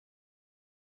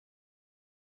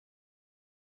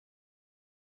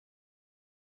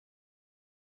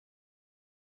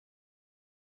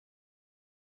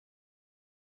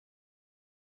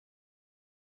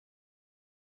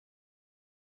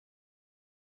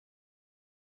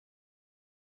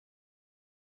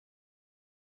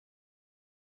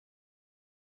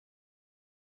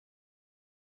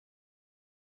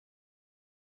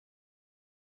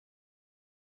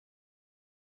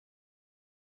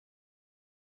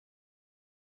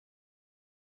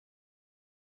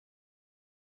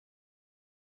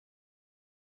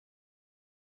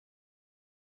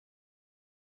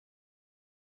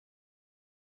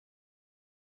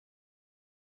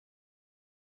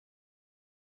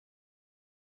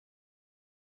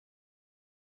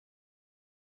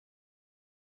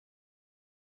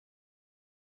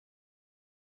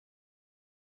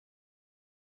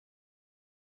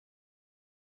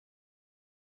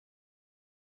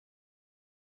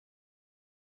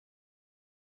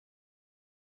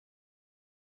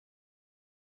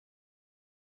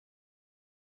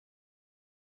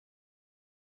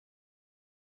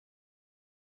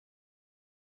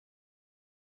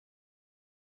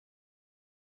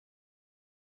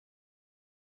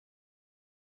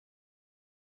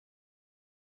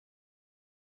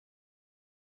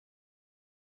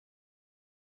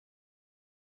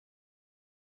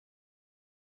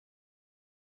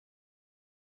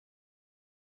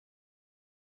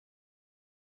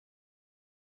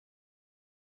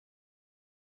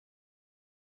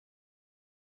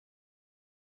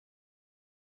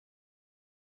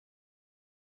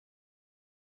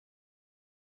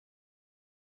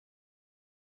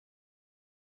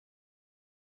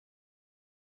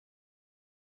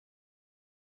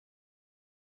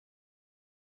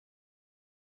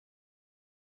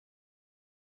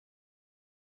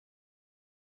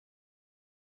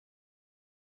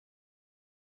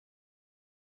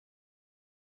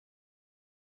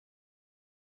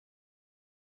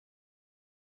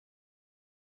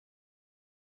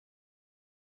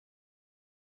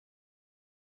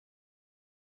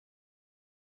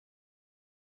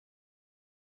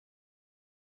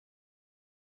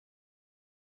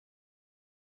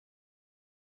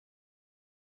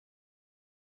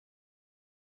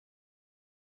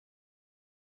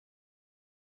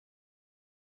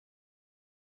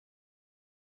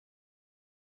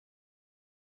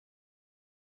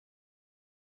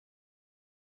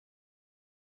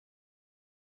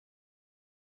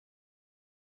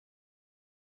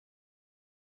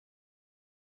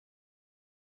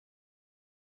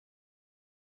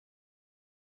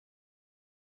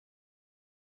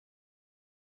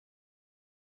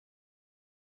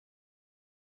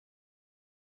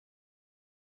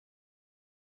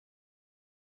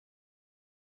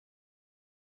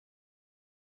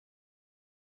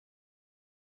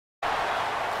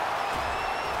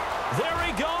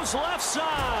he goes left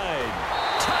side.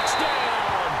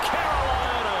 Touchdown,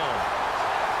 Carolina.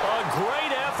 A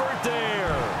great effort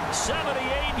there. 78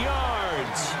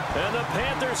 yards. And the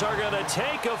Panthers are going to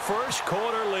take a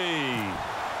first-quarter lead.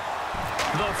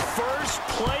 The first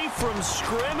play from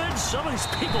scrimmage. Some of these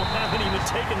people haven't even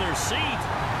taken their seat.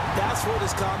 That's what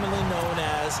is commonly known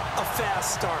as a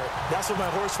fast start. That's what my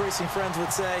horse racing friends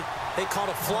would say. They caught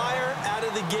a flyer out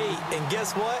of the gate. And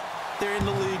guess what? They're in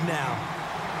the lead now.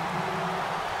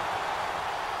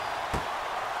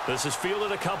 This is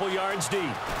fielded a couple yards deep.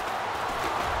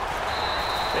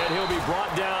 And he'll be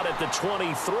brought down at the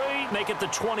 23, make it the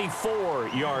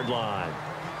 24-yard line.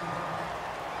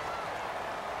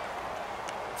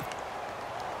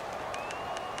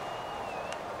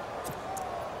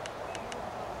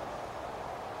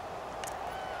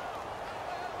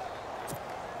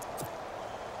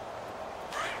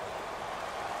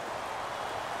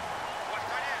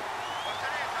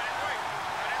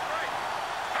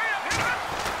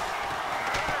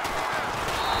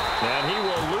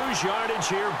 Yardage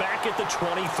here back at the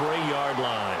 23-yard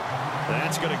line.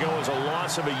 That's going to go as a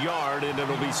loss of a yard, and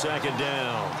it'll be second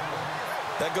down.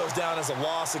 That goes down as a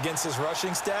loss against his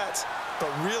rushing stats. But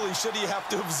really, should he have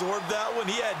to absorb that one?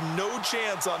 He had no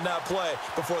chance on that play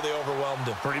before they overwhelmed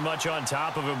him. Pretty much on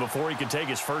top of him before he could take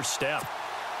his first step.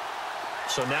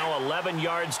 So now 11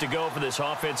 yards to go for this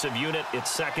offensive unit. It's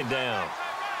second down.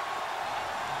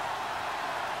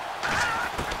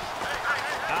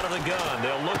 Out of the gun,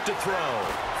 they'll look to throw.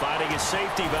 Finding his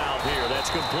safety valve here. That's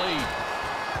complete.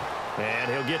 And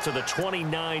he'll get to the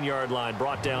 29-yard line,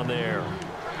 brought down there.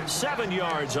 7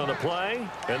 yards on the play,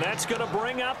 and that's going to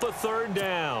bring up a third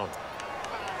down.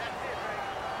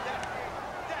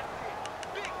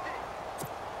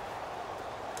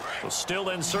 So still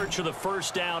in search of the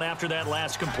first down after that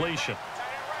last completion.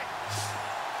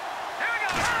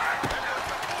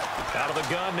 Out of the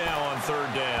gun now on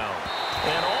third down.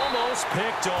 And almost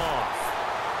picked off.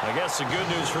 I guess the good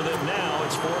news for them now,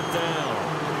 it's fourth down.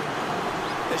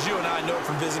 As you and I know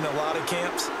from visiting a lot of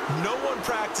camps, no one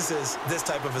practices this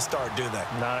type of a start, do they?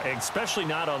 No, especially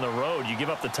not on the road. You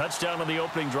give up the touchdown on the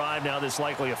opening drive. Now there's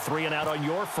likely a 3-and-out on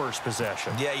your first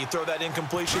possession. Yeah, you throw that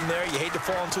incompletion there. You hate to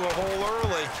fall into a hole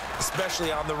early,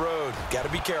 especially on the road. Got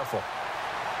to be careful.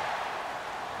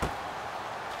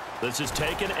 This is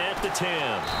taken at the 10.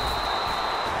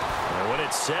 And when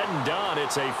it's said and done,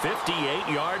 it's a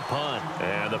 58-yard punt.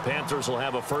 And the Panthers will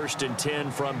have a 1st and 10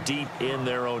 from deep in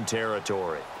their own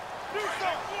territory.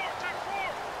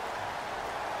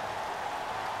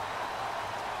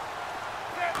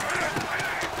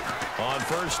 On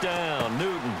first down,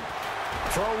 Newton.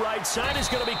 Throw right side is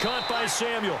going to be caught by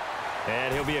Samuel.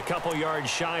 And he'll be a couple yards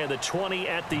shy of the 20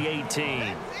 at the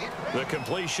 18. The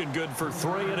completion good for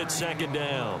 3, and it's second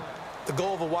down. The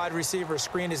goal of a wide receiver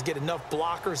screen is get enough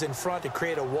blockers in front to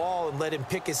create a wall and let him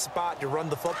pick his spot to run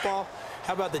the football.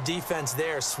 How about the defense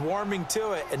there, swarming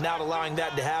to it and not allowing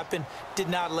that to happen? Did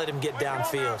not let him get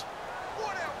downfield.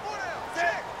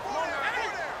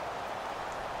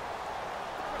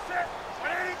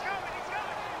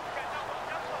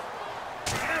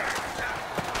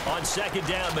 On second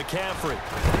down, McCaffrey.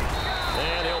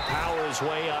 And he'll power his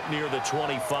way up near the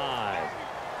 25.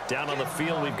 Down on the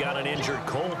field, we've got an injured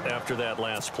Colt after that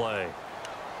last play.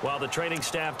 While the training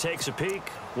staff takes a peek,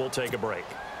 we'll take a break.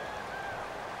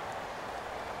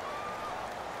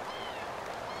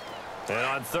 And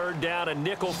on third down, a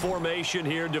nickel formation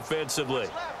here defensively.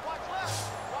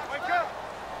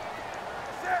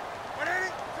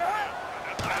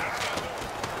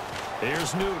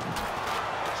 Here's Newton.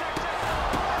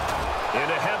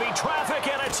 Into heavy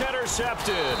traffic, and it's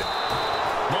intercepted.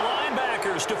 The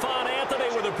linebacker, Stephon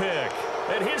Anthony, with a pick.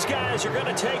 And his guys are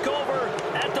going to take over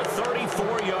at the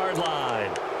 34-yard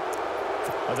line.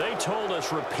 They told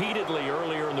us repeatedly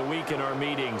earlier in the week in our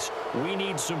meetings, we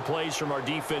need some plays from our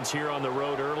defense here on the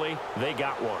road early. They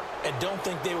got one. And don't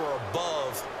think they were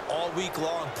above all week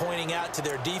long pointing out to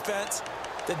their defense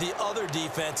that the other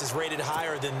defense is rated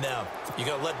higher than them. You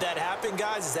going to let that happen,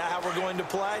 guys? Is that how we're going to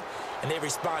play? And they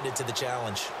responded to the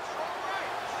challenge.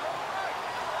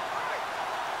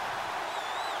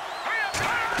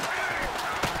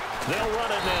 They'll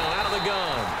run it now out of the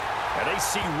gun. And they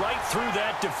see right through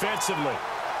that defensively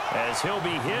as he'll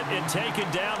be hit and taken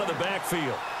down to the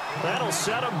backfield. That'll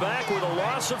set him back with a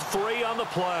loss of 3 on the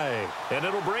play. And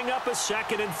it'll bring up a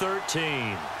 2nd and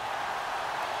 13.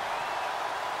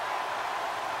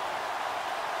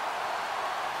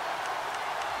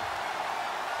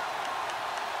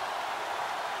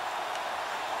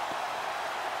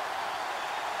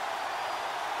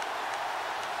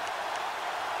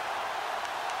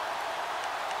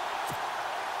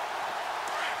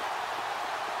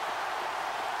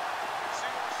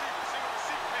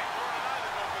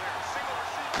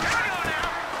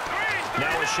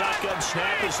 shotgun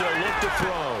snap as they'll look to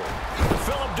throw.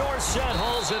 Philip Dorsett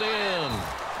hauls it in.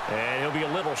 And he'll be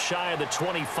a little shy of the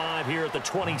 25 here at the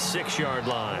 26-yard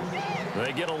line.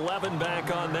 They get 11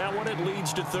 back on that one. It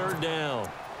leads to third down.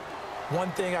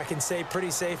 One thing I can say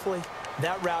pretty safely,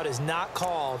 that route is not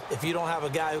called if you don't have a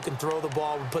guy who can throw the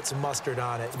ball and put some mustard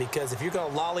on it. Because if you're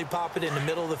going to lollipop it in the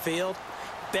middle of the field,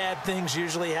 bad things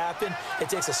usually happen. It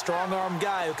takes a strong-arm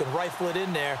guy who can rifle it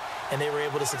in there, and they were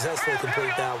able to successfully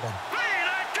complete that one.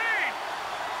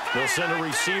 They'll send a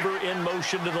receiver in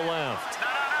motion to the left.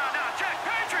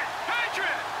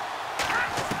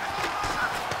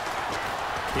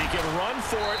 He can run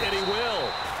for it, and he will.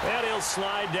 And he'll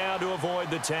slide down to avoid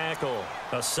the tackle.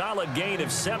 A solid gain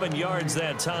of 7 yards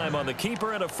that time on the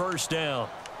keeper and a first down.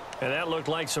 And that looked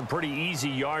like some pretty easy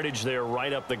yardage there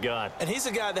right up the gut. And he's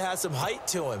a guy that has some height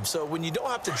to him. So when you don't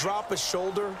have to drop a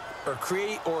shoulder or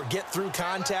create or get through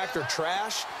contact or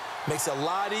trash, makes it a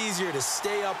lot easier to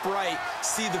stay upright,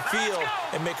 see the field,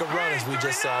 and make a run as we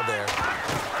just saw there.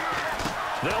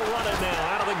 They'll run it now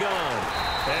out of the gun.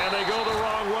 And they go the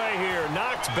wrong way here.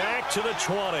 Knocked back to the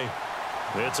 20.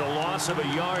 It's a loss of a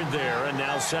yard there, and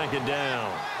now second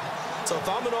down. So if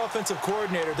I'm an offensive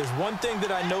coordinator, there's one thing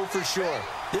that I know for sure.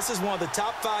 This is one of the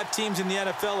top 5 teams in the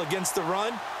NFL against the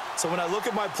run. So when I look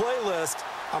at my playlist,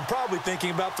 I'm probably thinking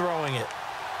about throwing it.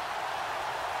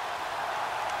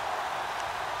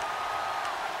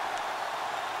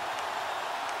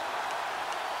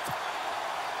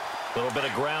 A little bit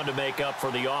of ground to make up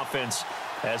for the offense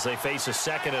as they face a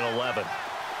 2nd and 11.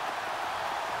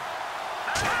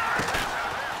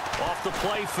 Off the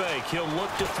play fake, he'll look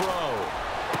to throw.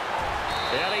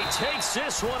 And he takes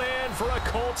this one in for a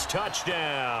Colts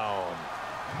touchdown.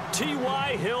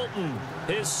 T.Y. Hilton,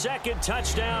 his 2nd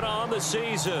touchdown on the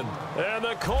season. And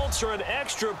the Colts are an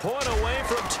extra point away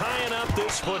from tying up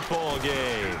this football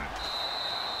game.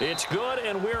 It's good,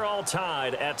 and we're all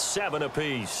tied at 7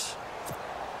 apiece.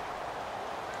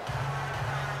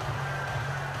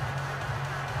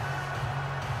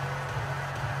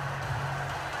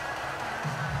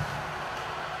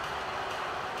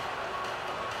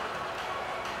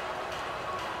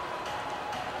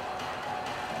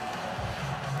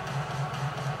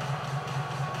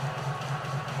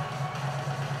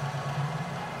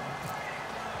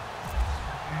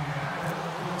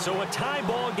 So a tie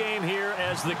ball game here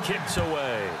as the kick's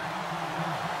away.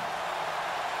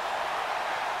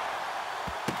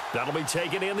 That'll be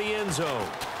taken in the end zone.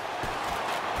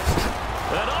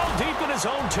 And all deep in his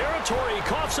own territory, he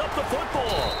coughs up the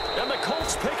football. And the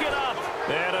Colts pick it up.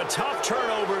 And a tough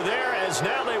turnover there as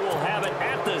now they will have it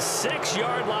at the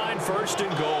 6-yard line, 1st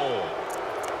and goal.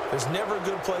 There's never a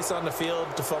good place on the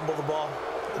field to fumble the ball.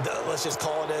 Let's just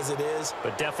call it as it is.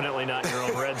 But definitely not in your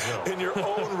own red zone. In your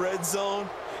own red zone,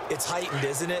 it's heightened,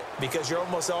 isn't it? Because you're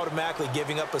almost automatically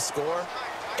giving up a score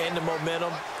and the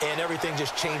momentum, and everything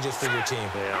just changes for your team.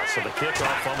 Yeah, so the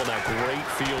kickoff fumble, that great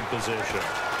field position.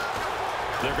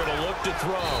 They're going to look to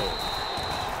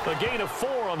throw. A gain of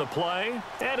 4 on the play,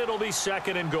 and it'll be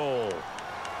 2nd and goal.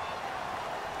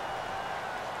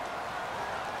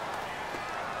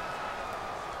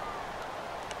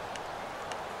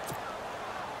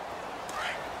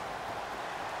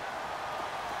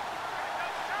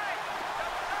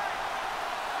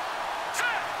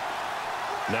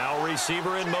 Now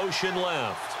receiver in motion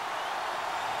left.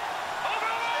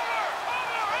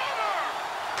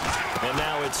 And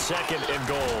now it's 2nd and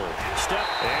goal. Step,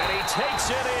 and he takes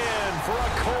it in for a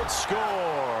Colts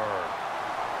score.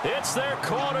 It's their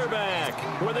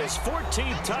quarterback with his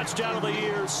 14th touchdown of the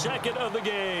year, 2nd of the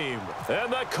game.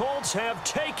 And the Colts have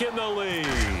taken the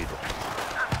lead.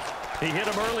 He hit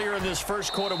him earlier in this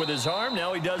first quarter with his arm.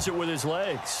 Now he does it with his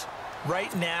legs.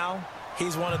 Right now,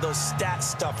 he's one of those stat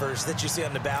stuffers that you see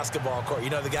on the basketball court.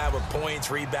 You know, the guy with points,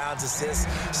 rebounds, assists,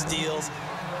 steals.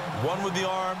 One with the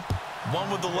arm, one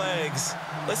with the legs.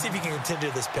 Let's see if he can continue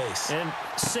this pace. And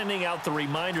sending out the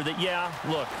reminder that, yeah,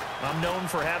 look, I'm known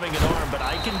for having an arm, but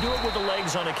I can do it with the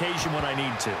legs on occasion when I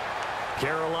need to.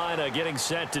 Carolina getting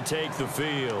set to take the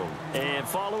field. And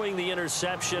following the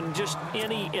interception, just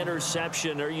any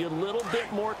interception, are you a little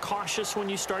bit more cautious when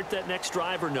you start that next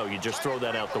drive, or no, you just throw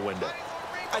that out the window?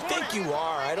 I think you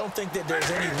are. I don't think that there's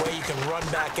any way you can run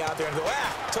back out there and go,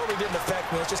 totally didn't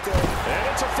affect me. Let's just go.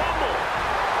 And it's a fumble.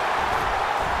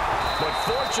 But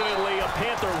fortunately, a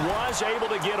Panther was able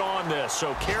to get on this,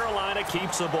 so Carolina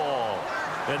keeps the ball.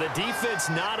 And the defense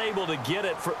not able to get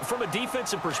it. From a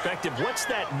defensive perspective, what's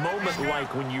that moment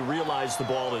like when you realize the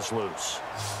ball is loose?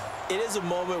 It is a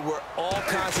moment where all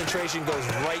concentration goes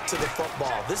right to the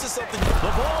football. This is something.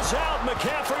 The ball's out.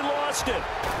 McCaffrey lost it.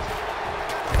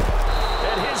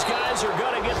 And his guys are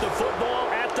going to get the football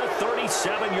at the 36.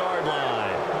 37-yard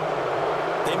line.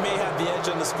 They may have the edge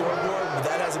on the scoreboard, but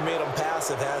that hasn't made them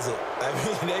passive, has it? I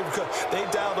mean,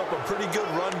 they dialed up a pretty good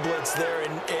run blitz there.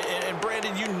 And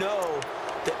Brandon, you know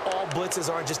that all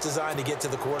blitzes aren't just designed to get to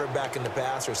the quarterback and the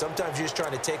passer. Sometimes you're just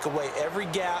trying to take away every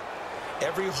gap,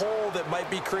 every hole that might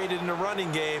be created in the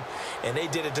running game, and they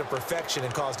did it to perfection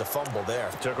and caused a fumble there.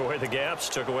 Took away the gaps,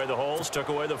 took away the holes, took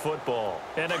away the football.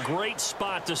 And a great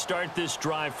spot to start this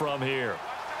drive from here.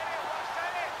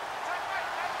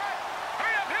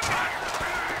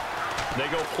 They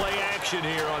go play action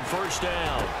here on first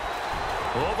down.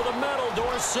 Over the middle,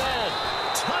 Dorsett.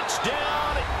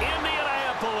 Touchdown,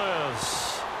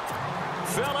 Indianapolis.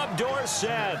 Philip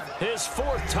Dorsett, his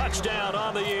 4th touchdown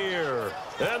on the year.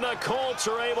 And the Colts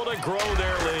are able to grow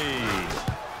their lead.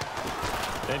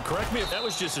 And correct me if that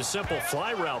was just a simple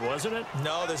fly route, wasn't it?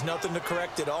 No, there's nothing to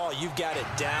correct at all. You've got it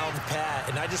down pat.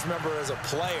 And I just remember as a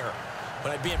player,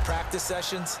 when I'd be in practice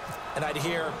sessions and I'd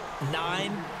hear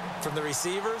 9 from the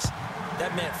receivers,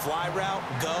 that meant fly route,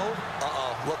 go,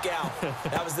 look out.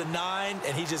 That was the 9,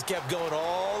 and he just kept going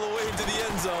all the way into the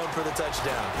end zone for the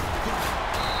touchdown.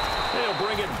 They'll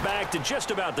bring it back to just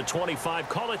about the 25,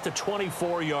 call it the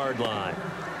 24-yard line.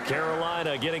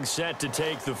 Carolina getting set to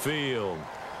take the field.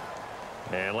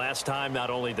 And last time, not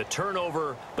only the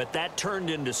turnover, but that turned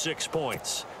into 6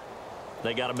 points.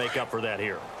 They got to make up for that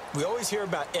here. We always hear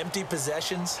about empty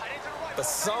possessions, but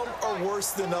some are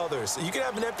worse than others. You can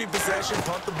have an empty possession,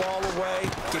 punt the ball away,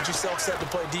 get yourself set to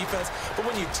play defense, but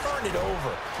when you turn it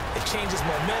over, it changes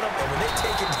momentum, and when they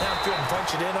take it downfield and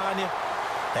punch it in on you,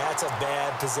 that's a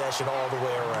bad possession all the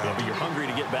way around. Yeah, but you're hungry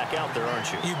to get back out there,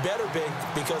 aren't you? You better be,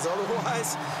 because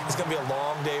otherwise, it's going to be a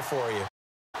long day for you.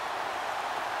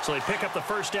 So they pick up the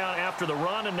first down after the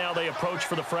run, and now they approach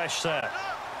for the fresh set.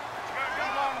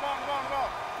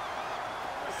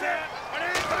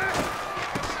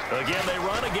 Again, they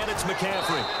run. Again, it's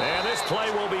McCaffrey. And this play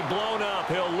will be blown up.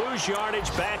 He'll lose yardage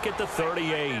back at the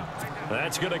 38.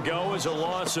 That's going to go as a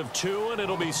loss of 2, and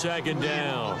it'll be 2nd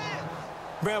down.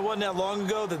 Brad, wasn't that long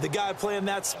ago that the guy playing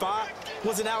that spot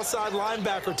was an outside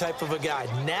linebacker type of a guy.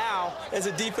 Now, as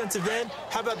a defensive end,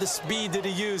 how about the speed that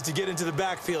he used to get into the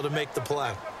backfield and make the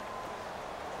play?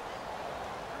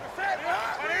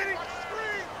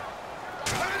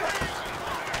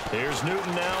 Here's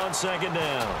Newton now on 2nd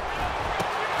down.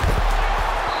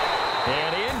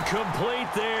 And incomplete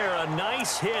there. A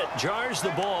nice hit. Jars the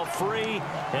ball free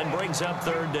and brings up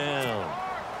 3rd down.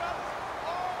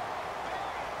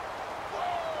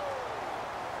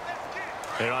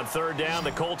 And on 3rd down,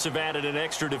 the Colts have added an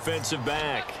extra defensive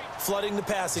back. Flooding the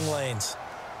passing lanes.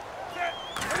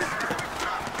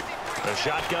 A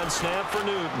shotgun snap for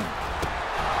Newton.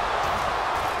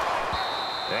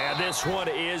 And this one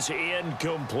is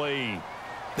incomplete.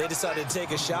 They decided to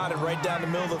take a shot and right down the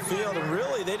middle of the field, and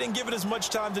really, they didn't give it as much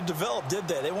time to develop, did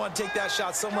they? They want to take that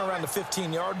shot somewhere around the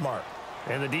 15-yard mark.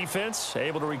 And the defense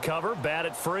able to recover, bat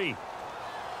it free.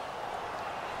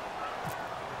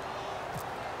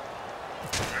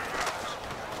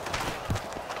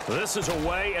 This is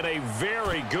away and a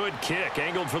very good kick,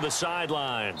 angled for the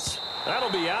sidelines. That'll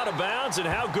be out of bounds, and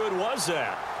how good was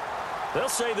that? They'll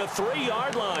say the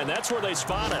 3-yard line. That's where they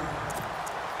spot it.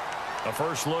 A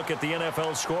first look at the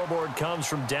NFL scoreboard comes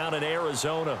from down in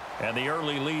Arizona, and the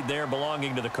early lead there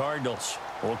belonging to the Cardinals.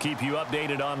 We'll keep you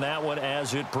updated on that one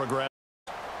as it progresses.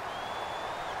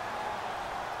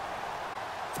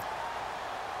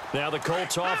 Now the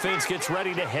Colts offense gets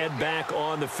ready to head back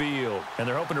on the field, and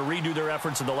they're hoping to redo their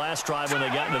efforts in the last drive when they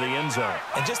got into the end zone.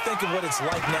 And just think of what it's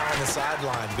like now on the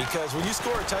sideline, because when you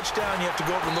score a touchdown, you have to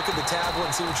go over and look at the tablet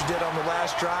and see what you did on the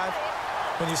last drive.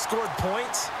 When you scored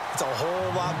points, it's a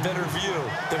whole lot better view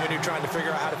than when you're trying to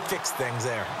figure out how to fix things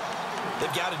there.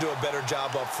 They've got to do a better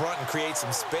job up front and create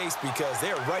some space, because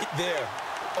they're right there,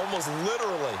 almost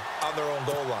literally on their own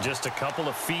goal line. Just a couple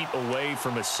of feet away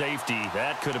from a safety.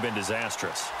 That could have been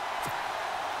disastrous.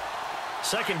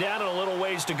 2nd down and a little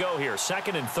ways to go here.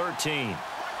 2nd and 13.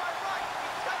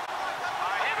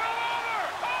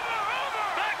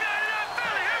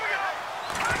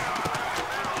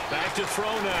 Back to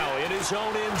throw now in his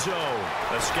own end zone.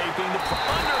 Escaping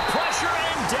under pressure,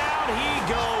 and down he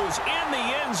goes in the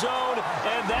end zone,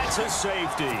 and that's a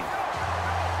safety.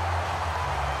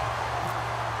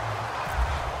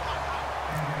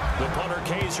 The punter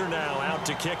Kaiser now out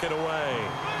to kick it away.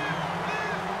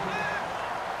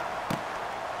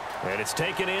 And it's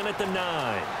taken in at the 9.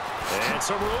 And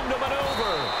some room to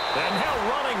maneuver. And now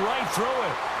running right through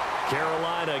it.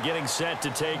 Carolina getting set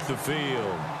to take the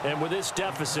field. And with this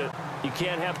deficit, you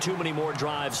can't have too many more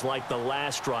drives like the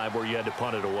last drive where you had to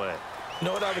punt it away. You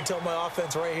know what I would tell my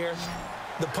offense right here?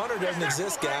 The punter doesn't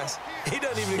exist, guys. He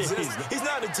doesn't even exist. He's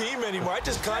not a team anymore. I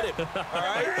just cut him, all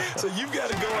right? So you've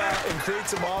got to go out and create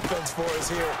some offense for us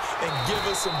here and give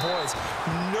us some points.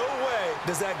 No way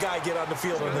does that guy get on the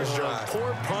field on this drive.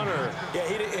 Poor punter. Yeah,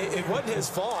 it wasn't his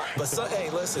fault. But,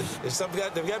 hey, listen, there's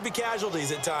got to be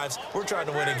casualties at times. We're trying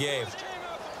to win a game.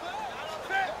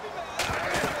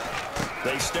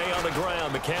 They stay on the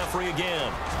ground. McCaffrey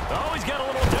again. Oh, he's got a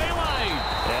little daylight.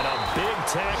 And a big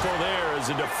tackle there as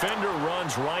the defender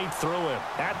runs right through him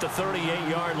at the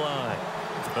 38-yard line.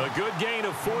 A good gain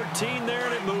of 14 there,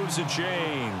 and it moves the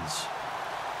chains.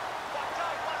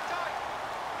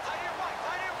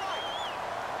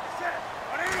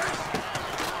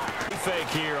 Fake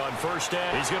here on first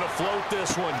down. He's going to float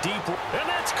this one deep, and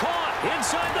that's caught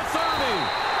inside the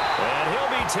 30. And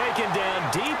he'll be taken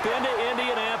down deep into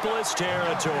Indianapolis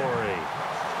territory.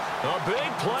 A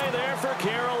big play there for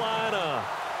Carolina.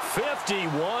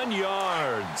 51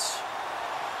 yards.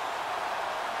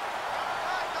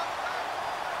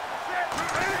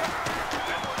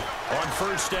 On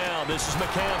first down, this is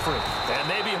McCaffrey. And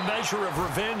maybe a measure of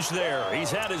revenge there.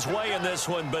 He's had his way in this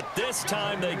one, but this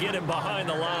time they get him behind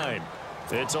the line.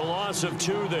 It's a loss of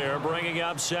 2 there, bringing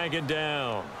up second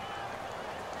down.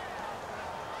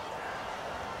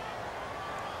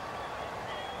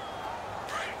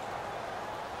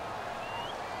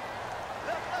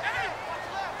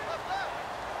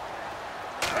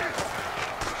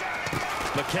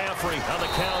 McCaffrey on the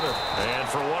counter. And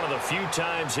for one of the few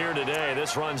times here today,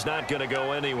 this run's not going to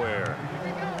go anywhere.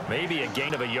 Maybe a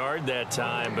gain of a yard that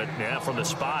time, but yeah, from the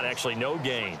spot, actually no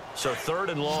gain. So 3rd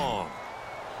and long.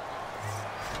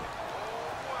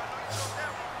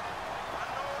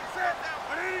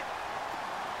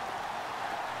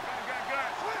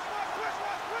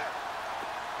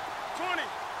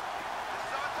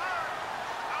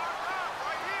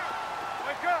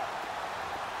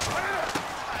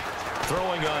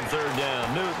 Throwing on 3rd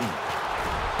down, Newton.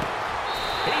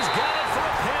 He's got it for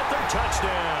a Panther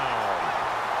touchdown.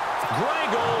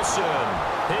 Greg Olsen,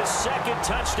 his 2nd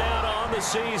touchdown on the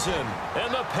season.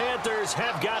 And the Panthers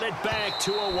have got it back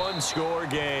to a 1-score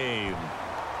game.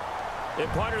 And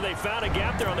partner, they found a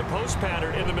gap there on the post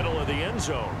pattern in the middle of the end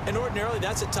zone. And ordinarily,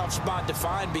 that's a tough spot to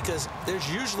find because there's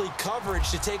usually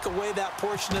coverage to take away that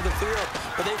portion of the field.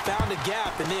 But they found a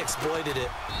gap, and they exploited it.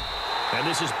 And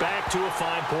this is back to a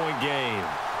 5-point game.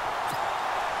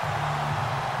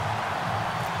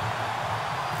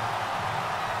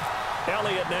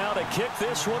 Elliott now to kick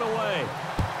this one away.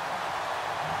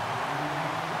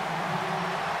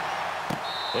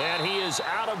 And he is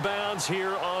out of bounds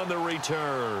here on the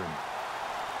return.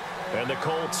 And the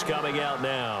Colts coming out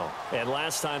now. And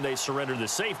last time they surrendered the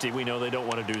safety, we know they don't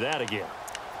want to do that again.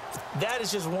 That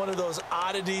is just one of those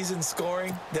oddities in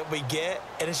scoring that we get,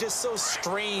 and it's just so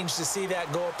strange to see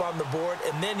that go up on the board,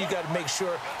 and then you got to make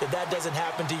sure that that doesn't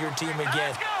happen to your team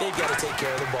again. They've got to take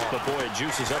care of the ball. But, boy, it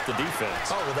juices up the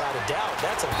defense. Oh, without a doubt.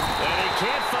 And he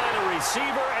can't find a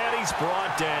receiver, and he's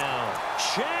brought down.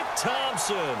 Shaq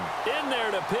Thompson in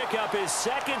there to pick up his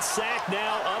 2nd sack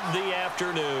now of the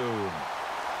afternoon.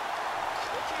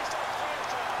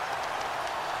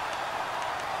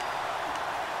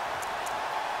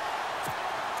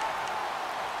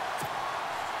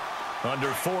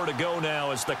 Under 4 to go now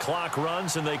as the clock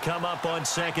runs and they come up on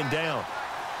 2nd down.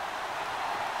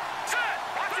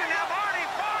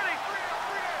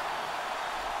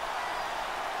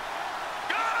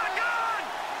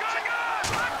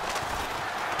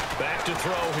 Back to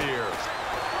throw here.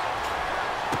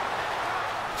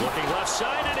 Looking left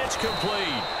side, and it's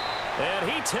complete. And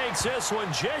he takes this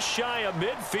one just shy of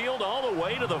midfield all the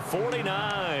way to the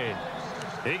 49.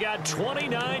 He got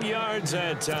 29 yards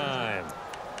that time.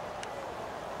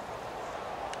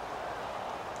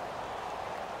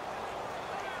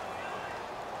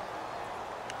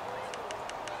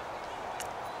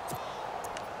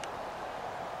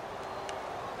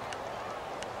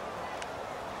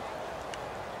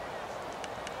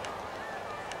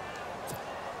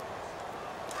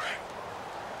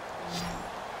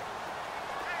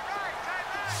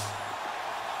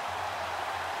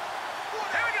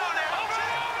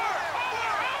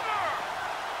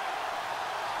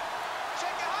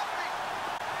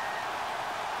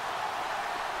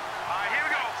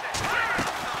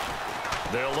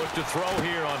 They'll look to throw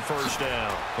here on 1st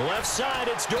down. Left side,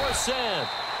 it's Dorsett.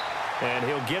 And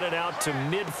he'll get it out to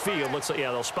midfield. Looks like,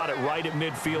 yeah, they'll spot it right at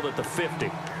midfield at the 50.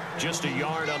 Just a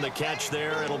yard on the catch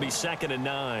there. It'll be 2nd and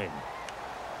 9.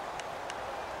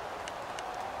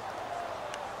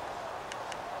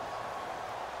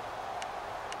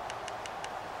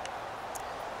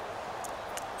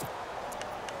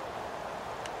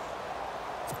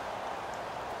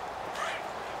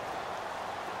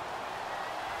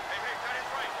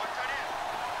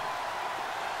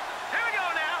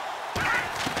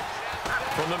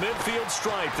 From the midfield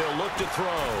stripe, they'll look to throw.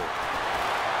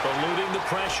 Eluding the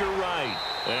pressure right.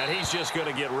 And he's just going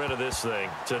to get rid of this thing.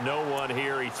 To no one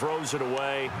here. He throws it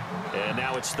away. And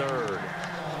now it's third.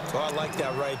 Oh, I like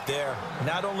that right there.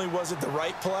 Not only was it the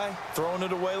right play, throwing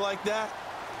it away like that,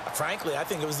 frankly, I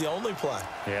think it was the only play.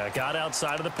 Yeah, got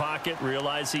outside of the pocket,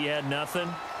 realized he had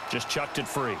nothing, just chucked it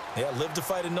free. Yeah, live to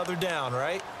fight another down,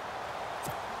 right?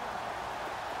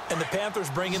 And the Panthers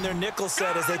bring in their nickel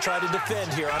set as they try to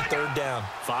defend here on third down.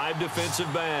 5 defensive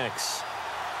backs.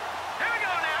 Here we go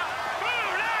now.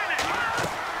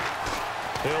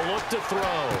 He'll look to throw.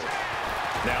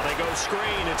 Now they go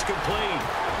screen. It's complete.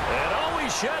 And oh, he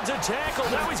sheds a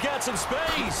tackle. Now he's got some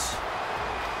space.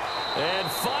 And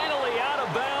finally out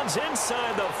of bounds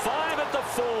inside the 5 at the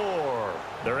 4.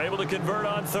 They're able to convert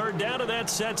on third down, and that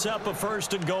sets up a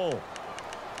 1st and goal.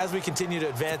 As we continue to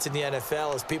advance in the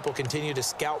NFL, as people continue to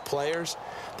scout players,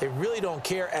 they really don't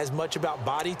care as much about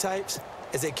body types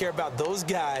as they care about those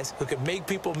guys who can make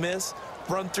people miss,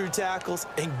 run through tackles,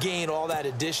 and gain all that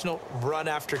additional run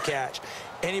after catch.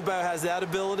 Anybody who has that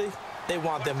ability, they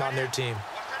want them on their team.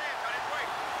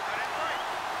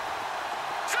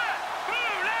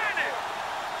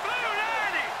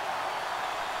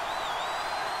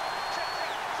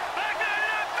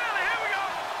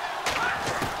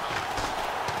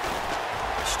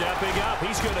 Stepping up,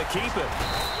 he's going to keep it.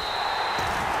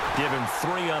 Give him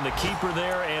 3 on the keeper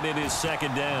there, and it is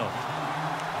 2nd down.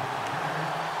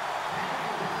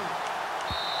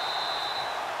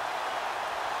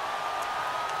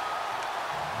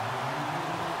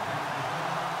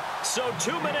 So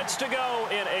 2 minutes to go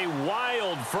in a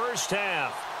wild first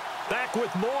half. Back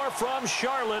with more from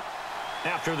Charlotte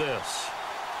after this.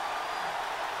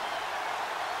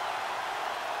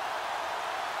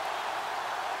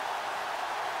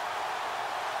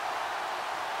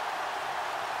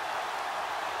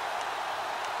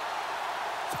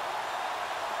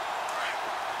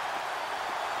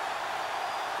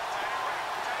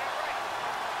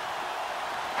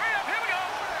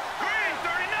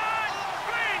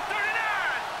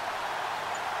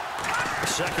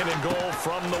 Second and goal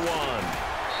from the 1.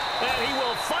 And he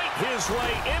will fight his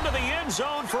way into the end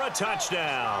zone for a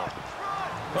touchdown.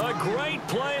 A great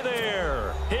play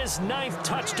there. His 9th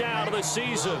touchdown of the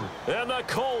season. And the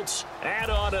Colts add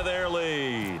on to their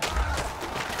lead.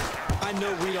 I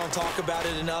know we don't talk about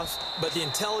it enough, but the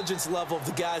intelligence level of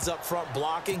the guys up front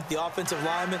blocking, the offensive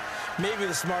linemen, maybe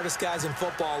the smartest guys in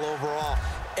football overall.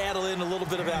 Add in a little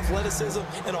bit of athleticism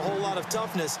and a whole lot of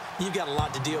toughness, you've got a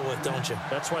lot to deal with, don't you?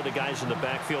 That's why the guys in the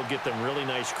backfield get them really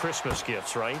nice Christmas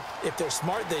gifts, right? If they're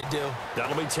smart, they do.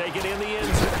 That'll be taken in the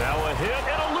end zone. Now a hit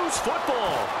and a loose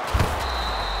football.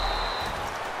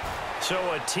 So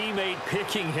a teammate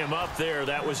picking him up there,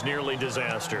 that was nearly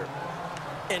disaster.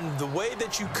 And the way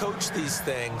that you coach these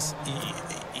things,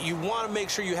 you want to make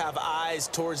sure you have eyes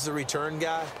towards the return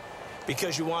guy,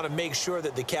 because you want to make sure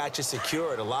that the catch is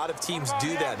secured. A lot of teams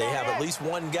do that. They have at least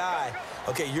one guy.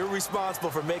 Okay, you're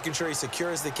responsible for making sure he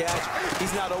secures the catch.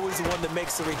 He's not always the one that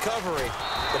makes the recovery,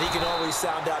 but he can always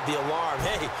sound out the alarm.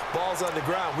 Hey, ball's on the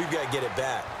ground. We've got to get it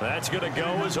back. That's going to go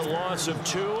as a loss of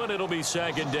 2, and it'll be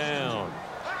 2nd down.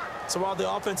 So while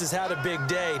the offense has had a big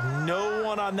day, no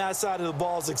one on that side of the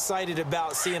ball is excited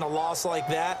about seeing a loss like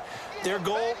that. Their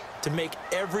goal, to make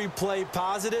every play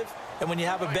positive. And when you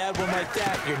have a bad one like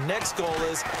that, your next goal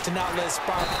is to not let it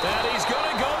spark. And he's going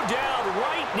to go down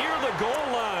right near the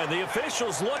goal line. The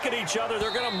officials look at each other.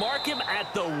 They're going to mark him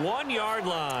at the 1-yard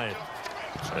line.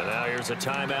 And now here's a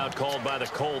timeout called by the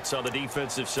Colts on the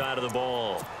defensive side of the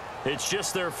ball. It's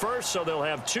just their first, so they'll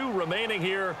have 2 remaining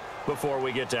here before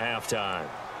we get to halftime.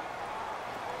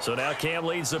 So now Cam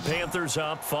leads the Panthers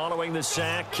up following the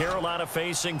sack. Carolina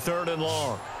facing 3rd and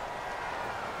long.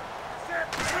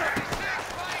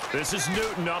 This is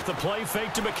Newton off the play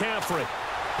fake to McCaffrey.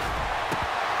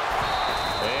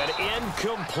 And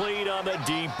incomplete on the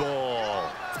deep ball.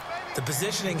 The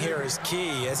positioning here is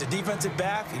key. As a defensive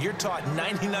back, you're taught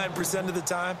 99% of the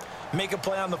time, make a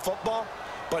play on the football.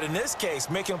 But in this case,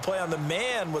 making a play on the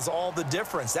man was all the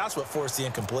difference. That's what forced the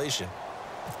incompletion.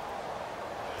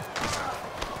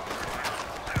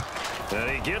 And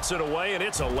he gets it away, and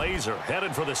it's a laser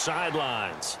headed for the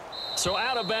sidelines. So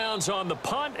out of bounds on the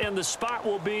punt, and the spot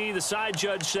will be, the side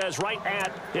judge says, right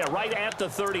at the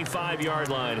 35-yard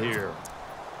line here.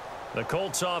 The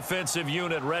Colts offensive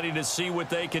unit ready to see what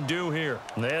they can do here.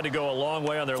 They had to go a long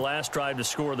way on their last drive to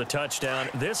score the touchdown.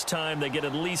 This time they get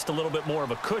at least a little bit more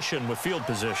of a cushion with field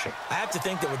position. I have to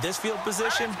think that with this field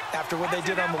position, after what they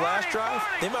did on the last drive,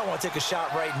 they might want to take a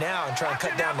shot right now and try and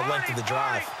cut down the length of the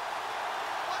drive.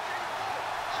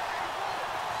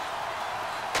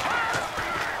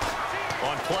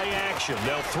 play action.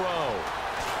 They'll throw.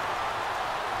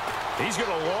 He's going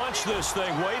to launch this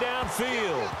thing way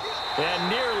downfield and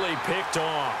nearly picked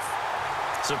off.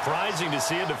 Surprising to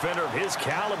see a defender of his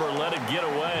caliber let it get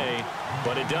away,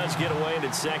 but it does get away and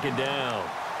it's second down.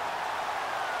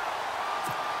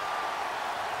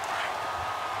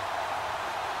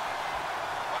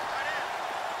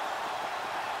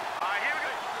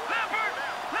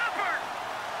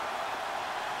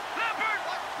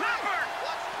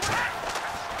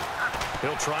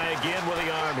 He'll try again with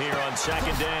the arm here on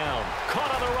second down.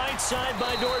 Caught on the right side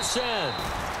by Dorsett.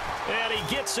 And he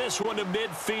gets this one to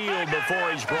midfield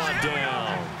before he's brought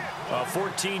down. A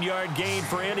 14-yard gain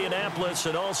for Indianapolis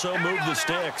and also moved the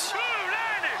sticks.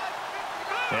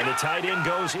 And the tight end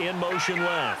goes in motion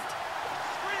left.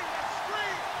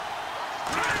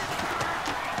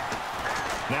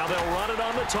 Now they'll run it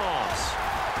on the toss.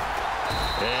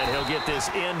 And he'll get this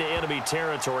into enemy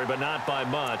territory, but not by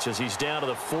much as he's down to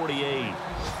the 48.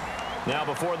 Now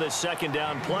before this second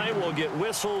down play, we'll get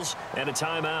whistles and a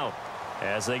timeout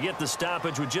as they get the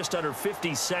stoppage with just under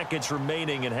 50 seconds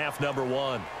remaining in half number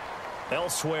one.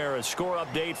 Elsewhere, a score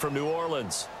update from New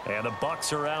Orleans, and the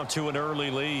Bucs are out to an early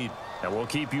lead. And we'll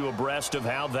keep you abreast of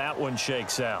how that one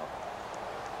shakes out.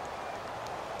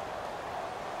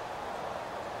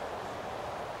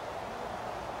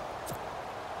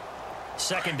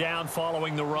 Second down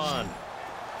following the run.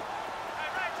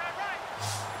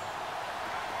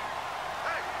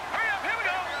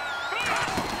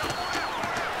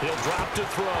 He'll drop to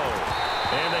throw.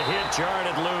 And the hit jarred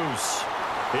it loose.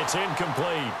 It's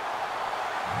incomplete.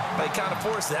 He kind of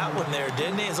forced that one there,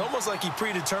 didn't he? It's almost like he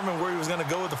predetermined where he was going to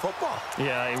go with the football.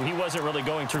 Yeah, he wasn't really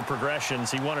going through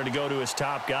progressions. He wanted to go to his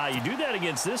top guy. You do that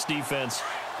against this defense,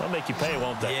 they'll make you pay,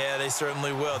 won't they? Yeah, they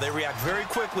certainly will. They react very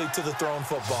quickly to the thrown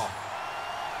football.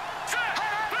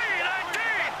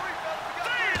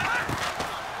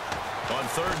 On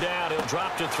third down, he'll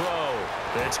drop to throw.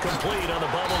 It's complete on the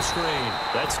bubble screen.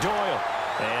 That's Doyle.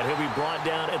 And he'll be brought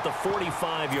down at the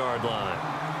 45-yard line.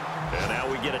 And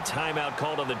now we get a timeout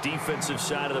called on the defensive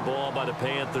side of the ball by the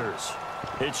Panthers.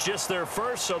 It's just their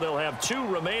first, so they'll have 2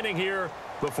 remaining here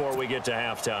before we get to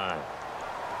halftime.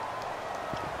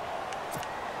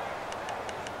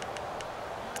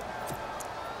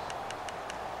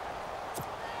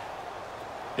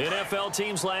 NFL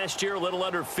teams last year a little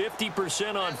under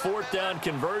 50% on fourth down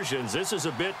conversions. This is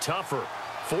a bit tougher.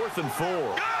 4th and 4.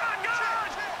 Let's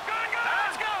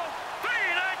go. 3-19.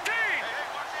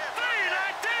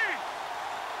 3-19.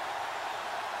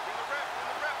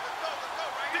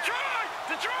 Detroit.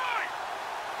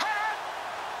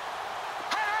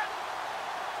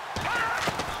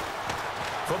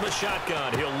 From the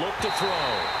shotgun, he'll look to throw.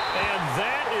 And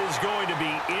that is going to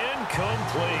be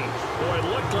incomplete. Boy, it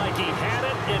looked like he had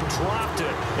it and dropped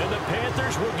it. And the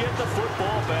Panthers will get the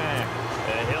football back.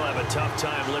 And he'll have a tough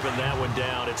time living that one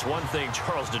down. It's one thing,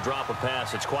 Charles, to drop a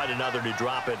pass. It's quite another to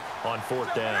drop it on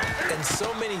 4th down. And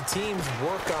so many teams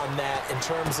work on that in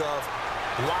terms of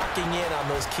locking in on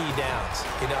those key downs.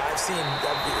 You know, I've seen,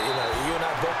 you and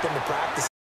I both been to practice.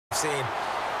 I've seen,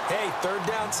 hey, 3rd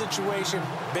down situation,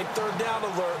 big 3rd down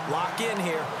alert, lock in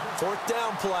here. 4th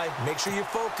down play, make sure you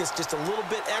focus just a little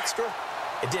bit extra.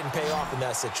 It didn't pay off in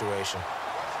that situation.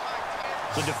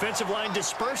 The defensive line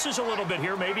disperses a little bit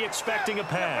here, maybe expecting a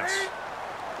pass.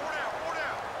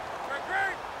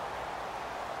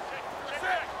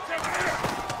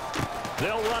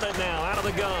 They'll run it now out of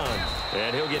the gun.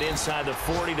 And he'll get inside the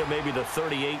 40 to maybe the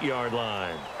 38-yard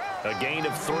line. A gain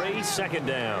of 3, 2nd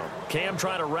down. Cam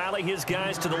trying to rally his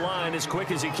guys to the line as quick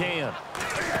as he can.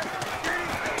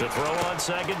 To throw on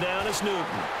 2nd down is Newton.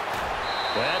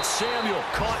 That's Samuel,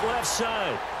 caught left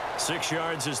side. 6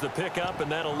 yards is the pickup,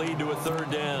 and that'll lead to a 3rd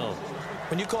down.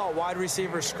 When you call a wide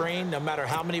receiver screen, no matter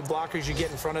how many blockers you get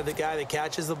in front of the guy that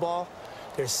catches the ball,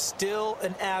 there's still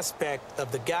an aspect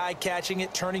of the guy catching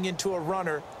it, turning into a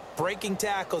runner, breaking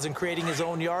tackles and creating his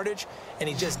own yardage, and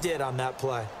he just did on that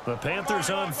play. The Panthers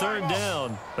on 3rd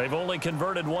down. They've only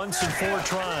converted once in 4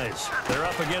 tries. They're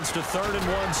up against a 3rd and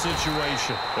 1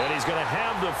 situation. And he's going to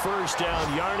have the 1st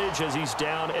down yardage as he's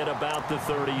down at about the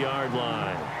 30-yard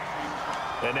line.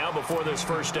 And now before this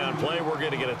 1st down play, we're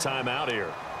going to get a timeout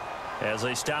here as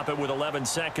they stop it with 11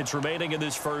 seconds remaining in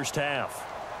this first half.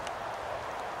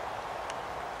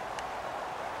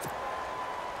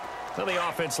 So the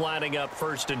offense lining up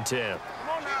 1st and 10. Come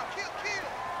on now.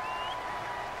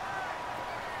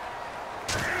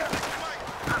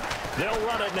 They'll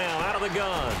run it now out of the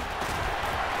gun.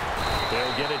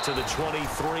 They'll get it to the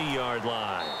 23-yard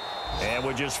line. And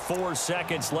with just 4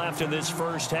 seconds left in this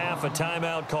first half, a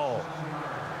timeout call.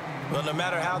 Well, no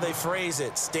matter how they phrase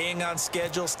it, staying on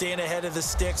schedule, staying ahead of the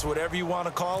sticks, whatever you want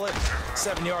to call it,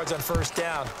 7 yards on first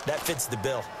down, that fits the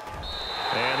bill.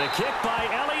 And the kick by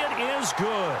Elliott is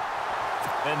good.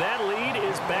 And that lead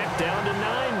is back down to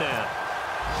 9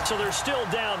 now. So they're still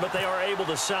down, but they are able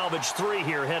to salvage 3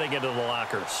 here heading into the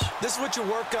lockers. This is what you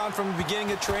work on from the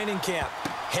beginning of training camp.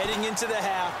 Heading into the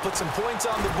half, put some points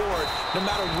on the board. No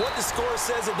matter what the score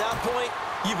says at that point,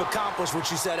 you've accomplished what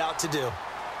you set out to do.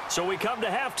 So we come to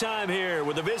halftime here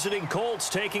with the visiting Colts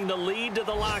taking the lead to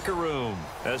the locker room.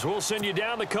 As we'll send you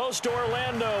down the coast to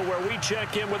Orlando, where we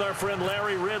check in with our friend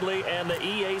Larry Ridley and the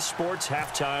EA Sports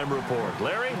Halftime Report.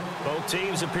 Larry, both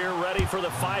teams appear ready for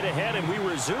the fight ahead, and we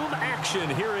resume action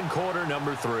here in quarter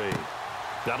number 3.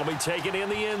 That'll be taken in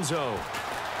the end zone.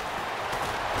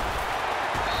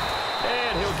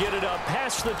 And he'll get it up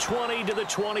past the 20 to the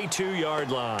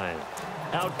 22-yard line.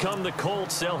 Out come the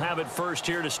Colts. They'll have it first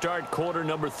here to start quarter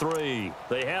number 3.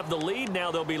 They have the lead. Now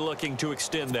they'll be looking to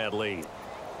extend that lead.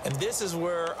 And this is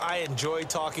where I enjoy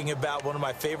talking about one of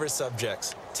my favorite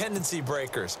subjects, tendency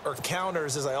breakers, or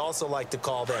counters as I also like to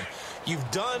call them. You've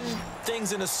done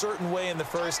things in a certain way in the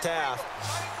first half,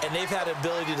 and they've had the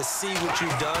ability to see what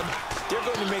you've done. They're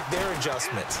going to make their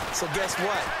adjustments. So guess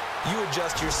what? You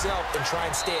adjust yourself and try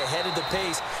and stay ahead of the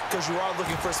pace because you are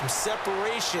looking for some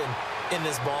separation in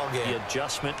this ball game. The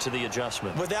adjustment to the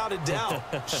adjustment. Without a doubt.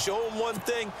 Show them one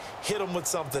thing, hit them with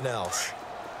something else.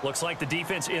 Looks like the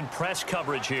defense in press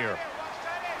coverage here.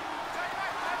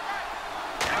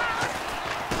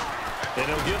 And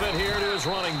he'll give it here to his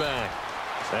running back.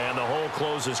 And the hole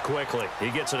closes quickly. He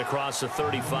gets it across the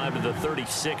 35 to the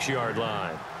 36-yard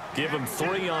line. Give him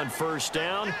 3 on first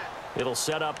down. It'll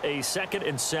set up a 2nd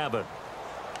and 7.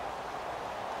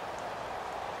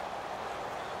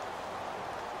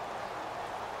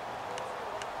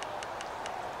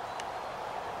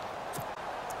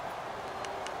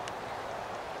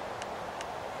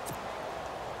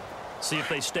 See if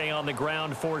they stay on the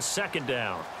ground for 2nd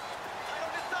down.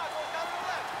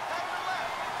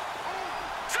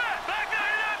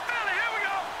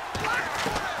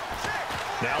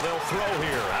 Now they'll throw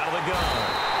here out of the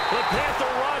gun. The Panther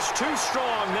rush too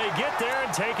strong. They get there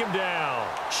and take him down.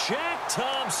 Shaq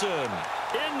Thompson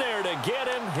in there to get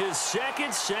him his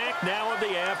 2nd sack now of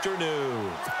the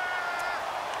afternoon.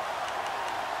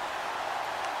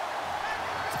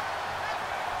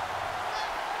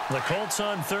 The Colts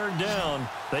on 3rd down.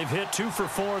 They've hit 2 for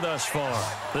 4 thus far.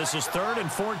 This is 3rd and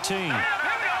 14.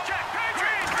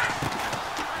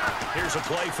 Here's a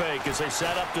play fake as they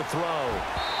set up to throw.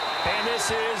 And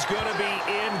this is going to be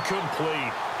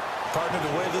incomplete. Partner,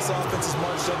 the way this offense has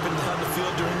marched up and down the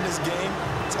field during this game,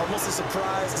 it's almost a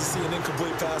surprise to see an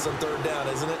incomplete pass on 3rd down,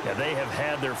 isn't it? Yeah, they have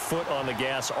had their foot on the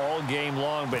gas all game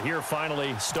long, but here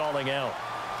finally stalling out.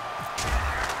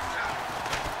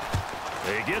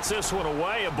 He gets this one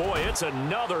away, and boy, it's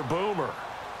another boomer.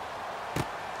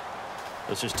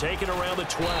 This is taken around the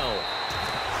 12.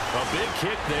 A big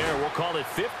kick there. We'll call it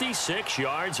 56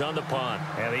 yards on the punt.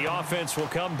 And the offense will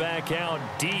come back out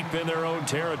deep in their own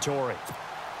territory.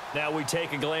 Now we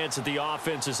take a glance at the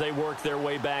offense as they work their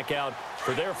way back out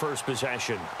for their first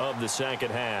possession of the 2nd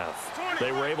half.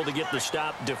 They were able to get the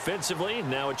stop defensively.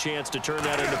 Now a chance to turn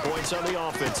that into points on the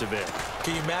offensive end.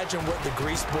 Can you imagine what the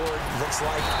grease board looks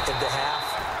like at the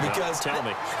half? Because tell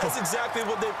me. That's exactly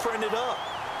what they printed up.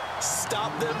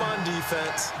 Stop them on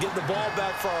defense, get the ball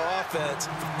back for our offense,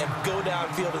 and go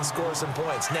downfield and score some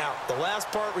points. Now, the last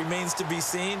part remains to be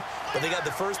seen, but they got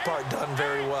the first part done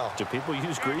very well. Do people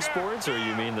use grease boards, or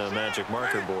you mean the magic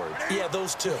marker board? Yeah,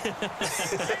 those two.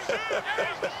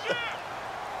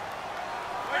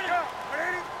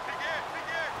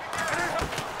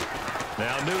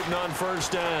 Now Newton on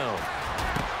first down.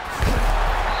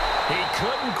 He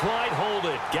couldn't quite hold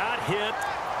it. Got hit.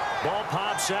 Ball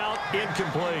pops out,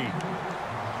 incomplete.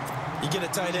 You get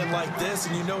a tight end like this,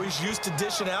 and you know he's used to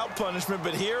dishing out punishment,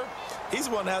 but here, he's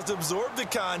one that has to absorb the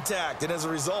contact, and as a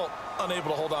result, unable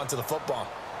to hold on to the football.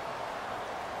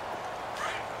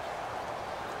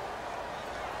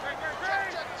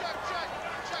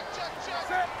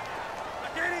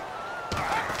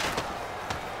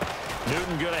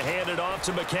 Newton going to hand it off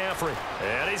to McCaffrey.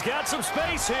 And he's got some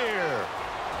space here.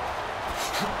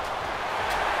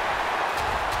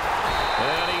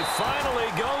 And he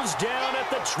finally goes down at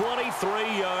the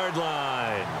 23-yard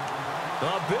line.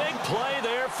 A big play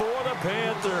there for the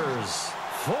Panthers.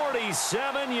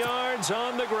 47 yards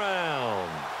on the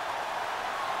ground.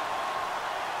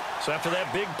 So after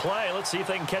that big play, let's see if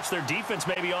they can catch their defense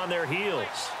maybe on their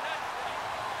heels.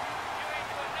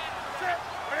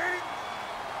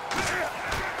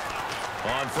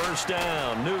 On first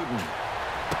down, Newton.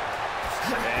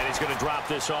 And he's going to drop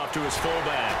this off to his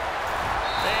fullback.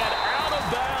 And out of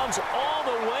bounds all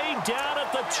the way down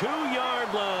at the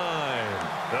 2-yard line.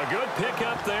 A good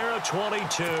pickup there, a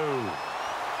 22.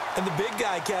 And the big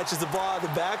guy catches the ball out of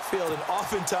the backfield, and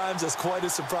oftentimes it's quite a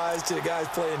surprise to the guys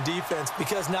playing defense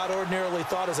because not ordinarily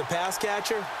thought as a pass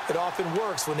catcher, it often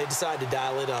works when they decide to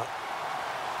dial it up.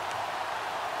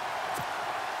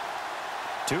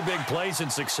 2 big plays in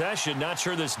succession. Not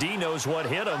sure this D knows what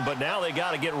hit him, but now they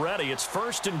got to get ready. It's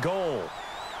 1st and goal.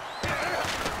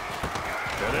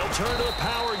 And they'll turn to the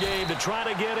power game to try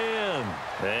to get in.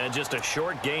 And just a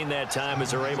short gain that time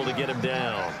as they're able to get him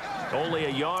down. Only a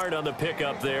yard on the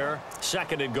pickup there.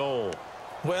 2nd and goal.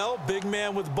 Well, big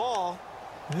man with ball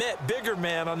met bigger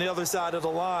man on the other side of the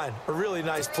line. A really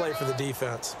nice play for the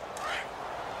defense.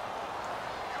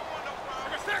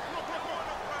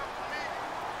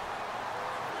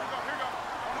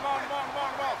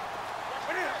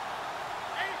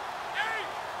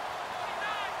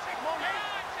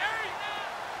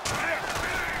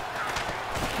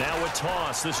 Now a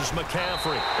toss. This is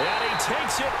McCaffrey. And he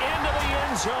takes it into the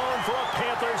end zone for a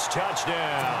Panthers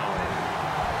touchdown.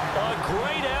 A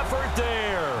great effort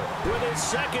there with his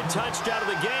 2nd touchdown of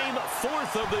the game,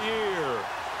 4th of the year.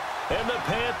 And the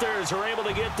Panthers are able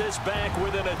to get this back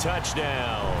within a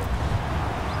touchdown.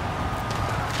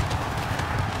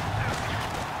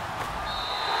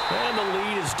 And the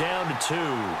lead is down to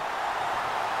 2.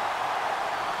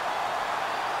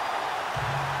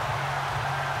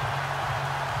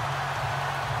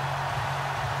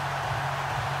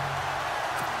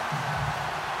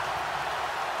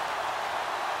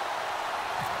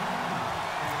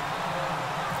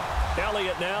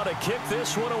 Elliott now to kick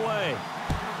this one away.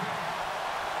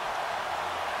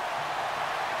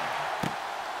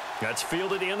 That's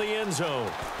fielded in the end zone.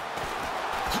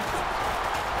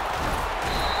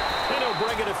 And he'll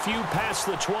bring it a few past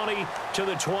the 20 to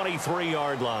the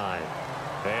 23-yard line.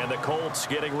 And the Colts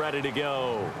getting ready to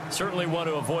go. Certainly want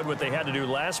to avoid what they had to do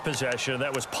last possession.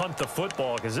 That was punt the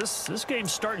football because this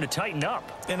game's starting to tighten up.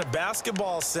 In a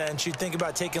basketball sense, you think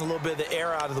about taking a little bit of the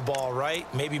air out of the ball, right?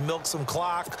 Maybe milk some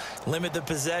clock, limit the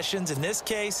possessions. In this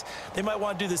case, they might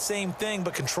want to do the same thing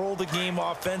but control the game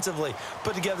offensively.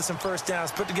 Put together some first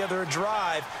downs, put together a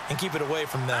drive, and keep it away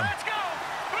from them. Let's go.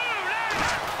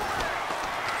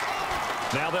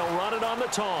 Now they'll run it on the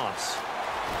toss.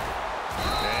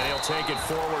 And he'll take it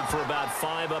forward for about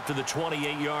 5 up to the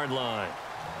 28-yard line.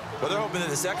 Well, they're hoping that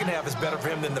the second half is better for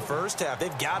him than the first half.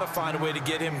 They've got to find a way to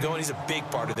get him going. He's a big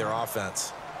part of their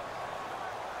offense.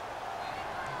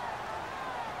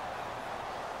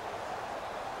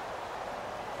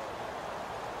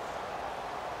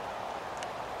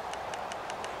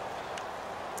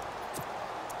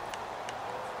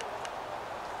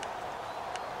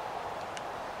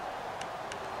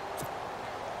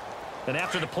 And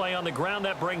after the play on the ground,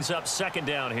 that brings up 2nd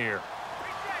down here.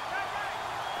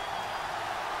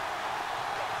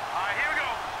 All right, here we go.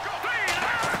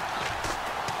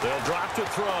 They'll drop to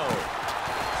throw.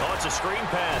 Oh, it's a screen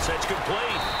pass. That's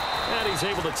complete. And he's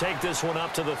able to take this one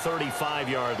up to the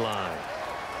 35-yard line.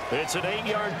 It's an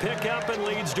 8-yard pickup and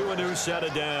leads to a new set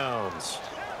of downs.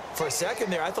 For a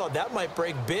second there, I thought that might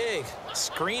break big.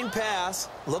 Screen pass.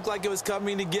 Looked like it was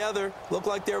coming together. Looked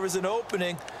like there was an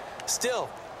opening. Still,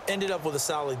 ended up with a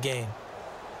solid gain.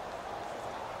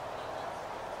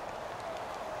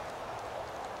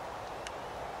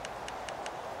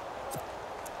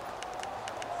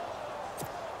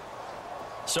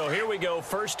 So here we go,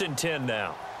 1st and 10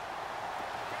 now.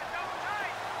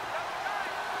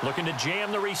 Looking to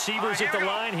jam the receivers at the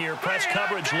line here. Press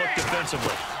coverage look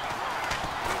defensively.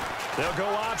 They'll go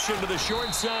option to the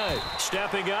short side.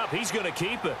 Stepping up, he's going to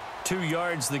keep it. 2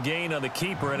 yards the gain on the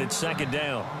keeper, and it's 2nd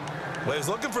down. Well, he was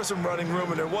looking for some running room,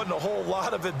 and there wasn't a whole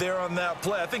lot of it there on that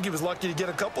play. I think he was lucky to get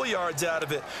a couple of yards out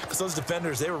of it because those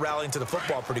defenders, they were rallying to the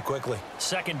football pretty quickly.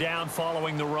 2nd down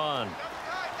following the run.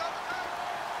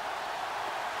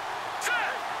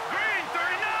 Green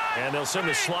 39. And they'll send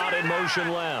the slot in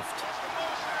motion left.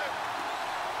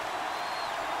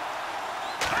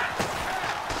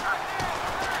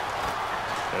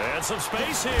 And some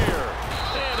space here.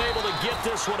 And able to get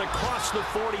this one across the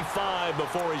 45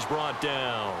 before he's brought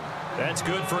down. That's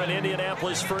good for an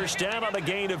Indianapolis first down on a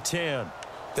gain of 10.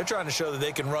 They're trying to show that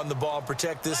they can run the ball and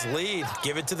protect this lead.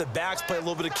 Give it to the backs, play a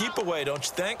little bit of keep away, don't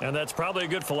you think? And that's probably a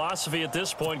good philosophy at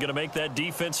this point. Going to make that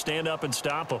defense stand up and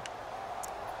stop them.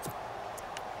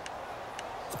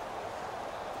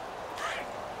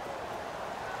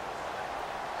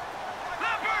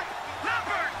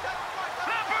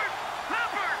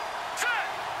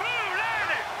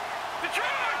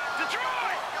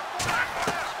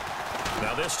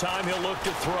 this time he'll look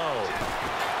to throw.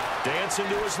 Dancing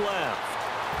to his left.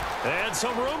 And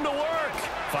some room to work.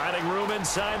 Finding room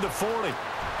inside the 40.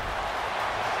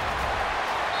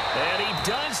 And he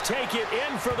does take it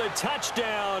in for the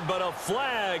touchdown, but a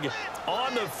flag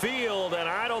on the field, and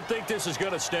I don't think this is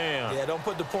going to stand. Yeah, don't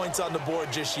put the points on the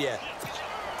board just yet.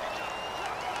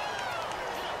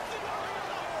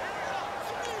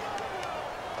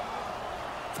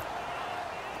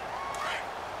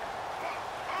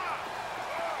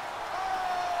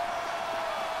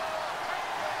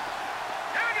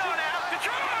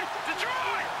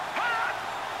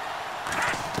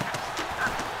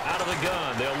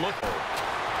 Gun. They'll look.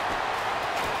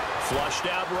 Flushed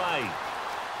out right.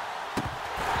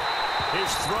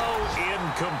 His throw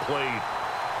incomplete.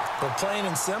 But plain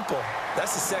and simple,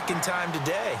 that's the second time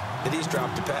today that he's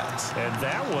dropped a pass. And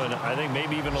that one, I think,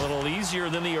 maybe even a little easier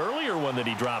than the earlier one that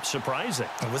he dropped. Surprising.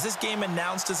 Was this game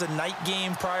announced as a night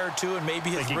game prior to, and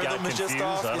maybe his rhythm is just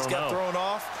off? He's got thrown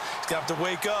off. He's going to have to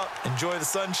wake up, enjoy the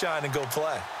sunshine, and go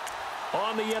play.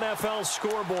 On the NFL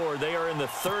scoreboard, they are in the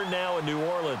third now in New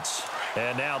Orleans.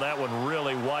 And now that one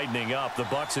really widening up. The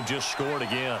Bucs have just scored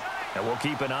again. And we'll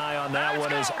keep an eye on that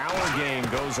one as our game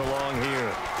goes along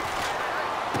here.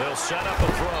 They'll set up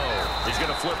a throw. He's going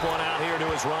to flip one out here to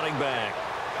his running back.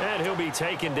 And he'll be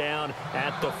taken down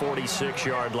at the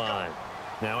 46-yard line.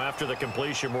 Now after the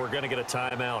completion, we're going to get a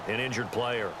timeout, an injured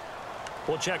player.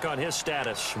 We'll check on his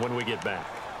status when we get back.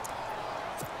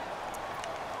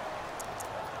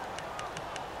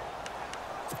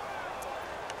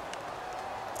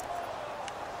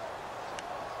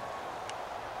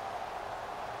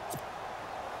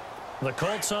 The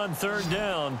Colts on third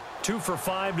down, 2 for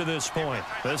 5 to this point.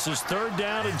 This is third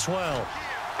down and 12.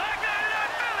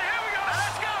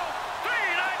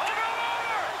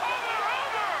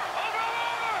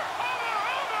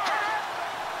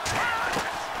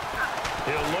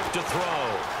 He'll look to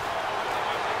throw.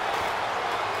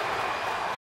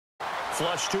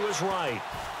 Flush to his right.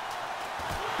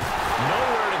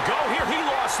 Nowhere to go here. He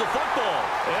lost the football.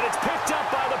 And it's picked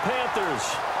up by the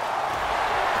Panthers.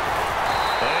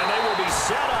 And they will be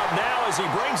set up now as he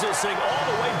brings this thing all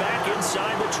the way back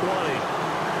inside the 20.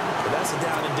 Well, that's a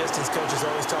down and distance coach is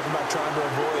always talking about trying to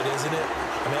avoid, isn't it?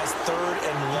 I mean, that's third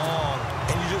and long.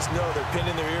 And you just know they're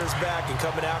pinning their ears back and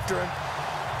coming after him,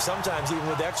 sometimes even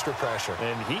with extra pressure.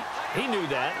 And he knew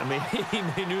that. I mean,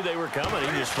 he knew they were coming.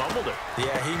 He just fumbled it.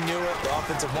 Yeah, he knew it. The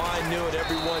offensive line knew it.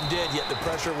 Everyone did, yet the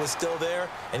pressure was still there,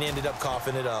 and he ended up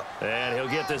coughing it up. And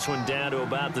he'll get this one down to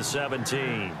about the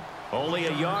 17. Only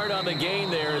a yard on the gain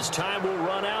there as time will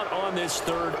run out on this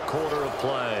third quarter of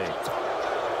play.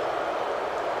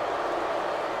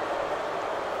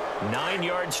 9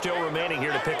 yards still remaining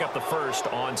here to pick up the first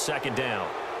on second down.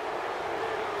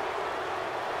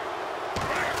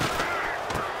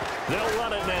 They'll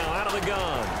run it now out of the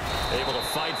gun. Able to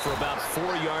fight for about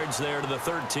 4 yards there to the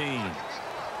 13.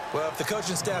 Well, if the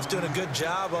coaching staff's doing a good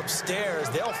job upstairs,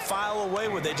 they'll file away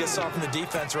what they just saw from the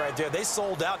defense right there. They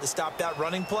sold out to stop that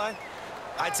running play.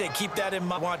 I'd say keep that in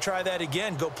mind. Want to try that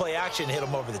again, go play action, hit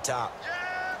them over the top.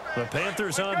 The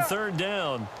Panthers on third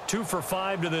down, 2 for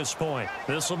 5 to this point.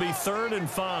 This will be 3rd and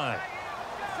 5.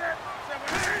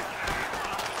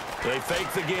 They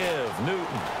fake the give.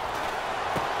 Newton.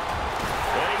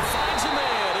 And he finds a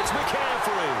man. It's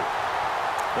McCaffrey.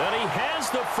 And he has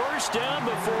the first down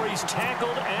before he's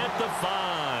tackled at the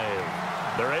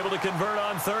 5. They're able to convert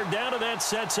on third down, and that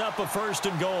sets up a 1st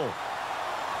and goal.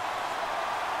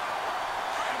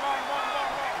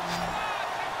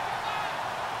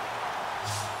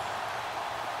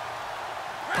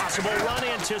 Possible run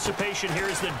anticipation here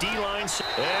is the D-line.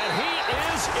 And he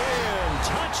is in.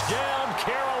 Touchdown,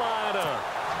 Carolina.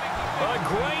 A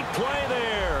great play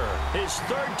there. His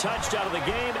 3rd touchdown of the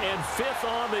game and 5th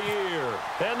on the year.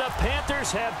 And the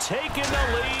Panthers have taken the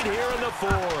lead here in the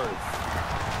 4th.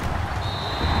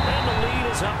 And the lead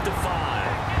is up to 5.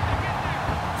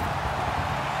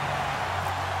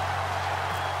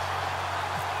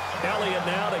 Elliott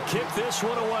now to kick this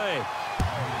one away.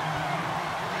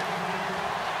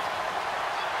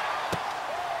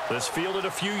 This fielded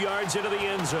a few yards into the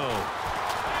end zone.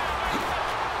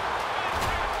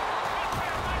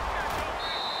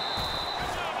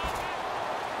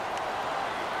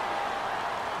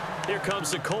 Here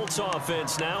comes the Colts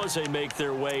offense now as they make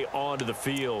their way onto the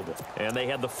field. And they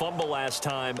had the fumble last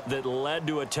time that led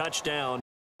to a touchdown.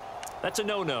 That's a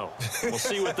no-no. We'll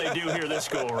see what they do here this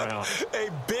go-around. A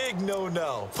big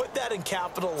no-no. Put that in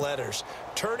capital letters.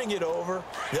 Turning it over,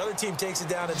 the other team takes it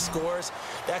down and scores.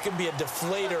 That can be a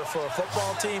deflator for a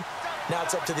football team. Now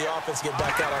it's up to the offense to get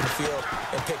back out on the field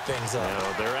and pick things up.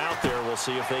 Now they're out there. We'll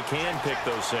see if they can pick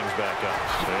those things back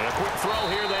up. And a quick throw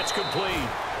here. That's complete.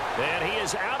 And he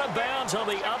is out of bounds on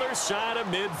the other side of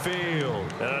midfield.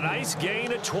 And a nice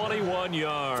gain of 21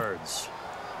 yards.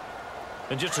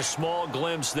 And just a small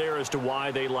glimpse there as to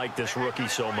why they like this rookie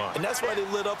so much. And that's why they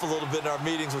lit up a little bit in our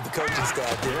meetings with the coaching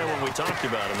staff. Yeah, when we talked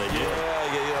about him, they did.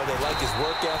 Yeah, you know, they like his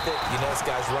work ethic. You know, this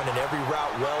guy's running every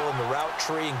route well in the route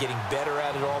tree and getting better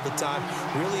at it all the time,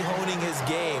 really honing his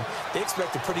game. They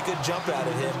expect a pretty good jump out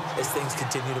of him as things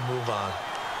continue to move on.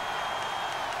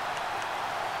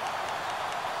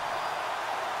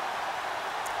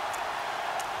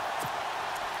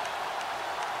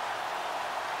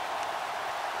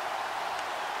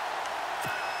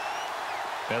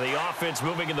 And the offense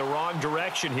moving in the wrong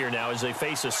direction here now as they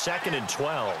face a 2nd and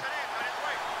 12. All right,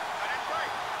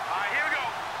 here we go.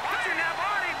 Watch it now,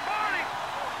 Barney.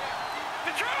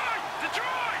 Detroit.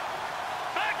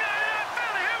 Back down in,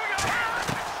 Philly. Here we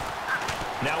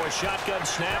go. Now a shotgun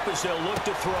snap as they'll look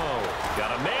to throw.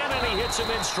 Got a man, and he hits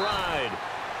him in stride.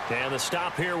 And the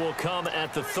stop here will come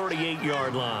at the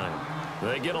 38-yard line.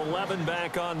 They get 11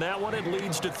 back on that one. It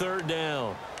leads to 3rd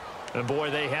down. And,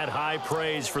 boy, they had high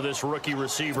praise for this rookie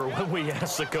receiver when we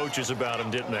asked the coaches about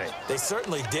him, didn't they? They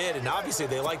certainly did, and obviously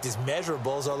they liked his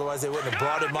measurables. Otherwise, they wouldn't have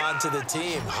brought him onto the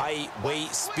team. Height,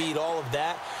 weight, speed, all of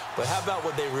that. But how about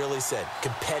what they really said?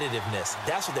 Competitiveness.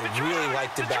 That's what they really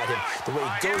liked about him. The way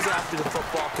he goes after the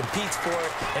football, competes for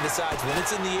it, and decides when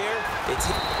it's in the air, it's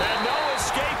him. And no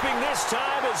escaping this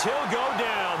time as he'll go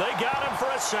down. They got him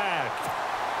for a sack.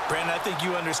 Brandon, I think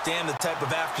you understand the type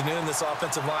of afternoon this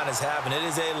offensive line is having. It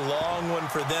is a long one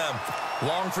for them.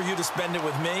 Long for you to spend it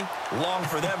with me. Long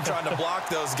for them trying to block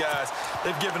those guys.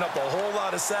 They've given up a whole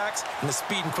lot of sacks, and the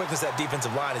speed and quickness of that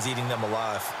defensive line is eating them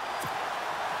alive.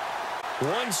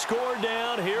 One score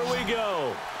down. Here we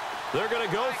go. They're going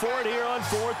to go for it here on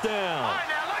 4th down. All right,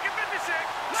 now, look at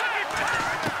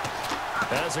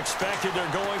 56. As expected,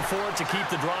 they're going for it to keep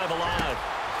the drive alive.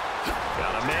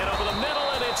 Got a man over the middle,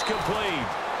 and it's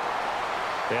complete.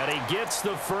 And he gets the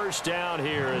 1st down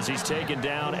here as he's taken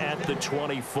down at the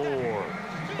 24.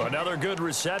 Another good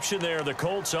reception there. The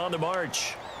Colts on the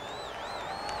march.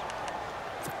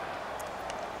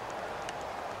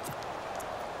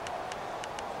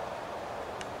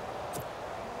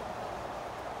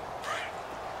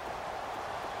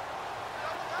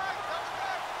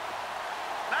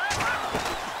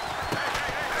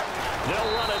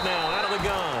 They'll run it now out of the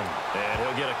gun. And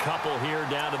he'll get a couple here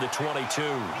down to the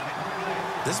 22.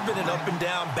 This has been an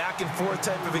up-and-down, back-and-forth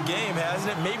type of a game, hasn't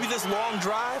it? Maybe this long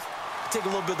drive, take a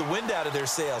little bit of the wind out of their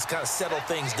sails, kind of settle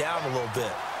things down a little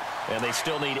bit. And they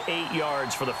still need 8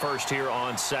 yards for the first here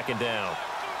on 2nd down.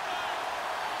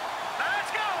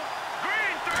 Let's go.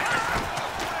 Green, 3.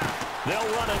 They'll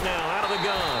run it now out of the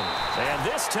gun. And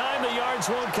this time the yards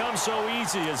won't come so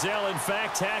easy as they'll, in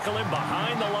fact, tackle him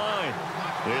behind the line.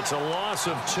 It's a loss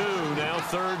of 2, now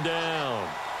 3rd down.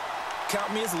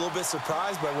 Count me as a little bit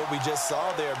surprised by what we just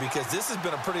saw there because this has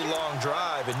been a pretty long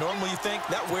drive, and normally you think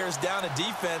that wears down a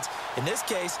defense. In this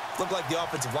case, looked like the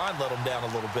offensive line let them down a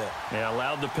little bit. Yeah,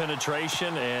 allowed the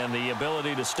penetration and the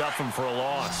ability to stuff them for a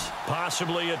loss.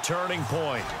 Possibly a turning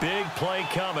point. Big play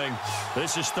coming.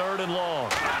 This is 3rd and long.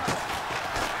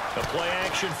 A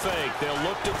play-action fake. They'll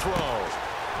look to throw.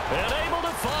 And able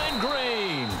to find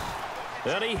Green.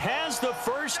 And he has the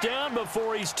 1st down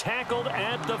before he's tackled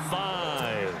at the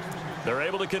 5. They're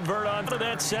able to convert on to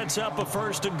that, sets up a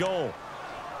 1st and goal.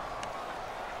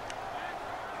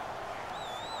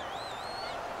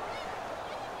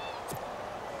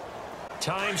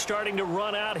 Time starting to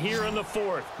run out here in the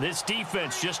 4th. This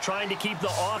defense just trying to keep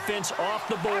the offense off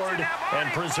the board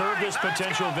and preserve this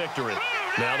potential victory.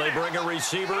 Now they bring a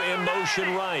receiver in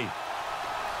motion right.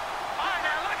 All right,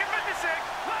 now, look at 56.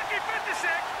 Lucky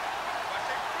 56.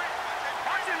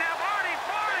 Watch it now, Barney.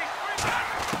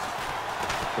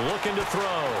 Looking to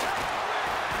throw.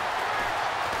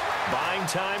 Buying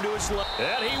time to his left.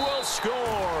 And he will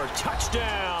score.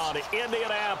 Touchdown,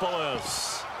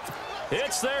 Indianapolis.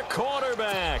 It's their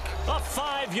quarterback. A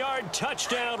 5-yard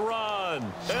touchdown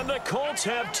run. And the Colts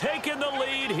have taken the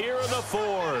lead here in the 4th.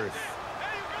 All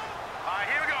right,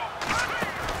 here we go.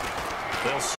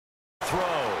 They'll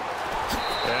throw.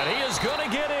 And he is going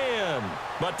to get in.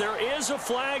 But there is a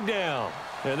flag down.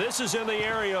 And this is in the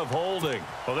area of holding.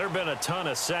 Well, there have been a ton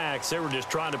of sacks. They were just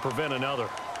trying to prevent another.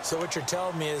 So what you're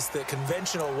telling me is the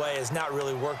conventional way has not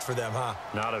really worked for them, huh?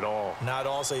 Not at all. Not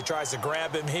all. So he tries to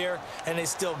grab him here, and they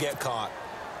still get caught.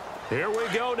 Here we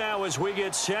go now as we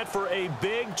get set for a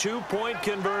big 2-point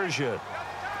conversion.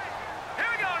 Here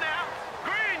we go now.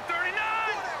 Green, 39.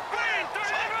 Green,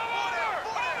 39. Over.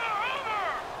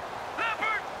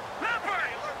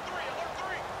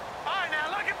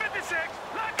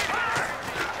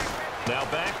 Now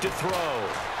back to throw.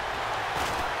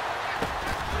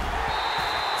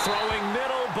 Throwing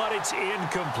middle, but it's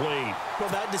incomplete. Well,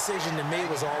 that decision to me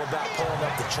was all about pulling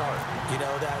up the chart. You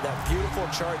know, that beautiful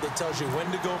chart that tells you when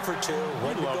to go for 2,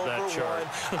 when to go for chart.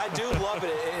 1. I do love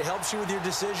it. It helps you with your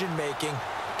decision-making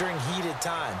during heated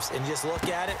times. And just look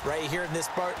at it right here in this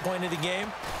point of the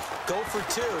game. Go for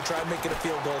 2. Try and make it a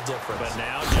field goal difference. But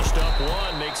now just up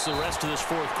 1 makes the rest of this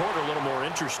fourth quarter a little more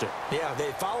interesting. Yeah, they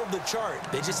followed the chart.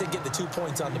 They just didn't get the 2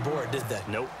 points on the board, did they?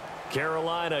 Nope.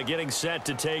 Carolina getting set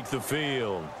to take the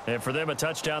field. And for them, a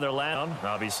touchdown their last.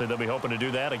 Obviously, they'll be hoping to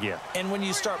do that again. And when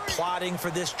you start plotting for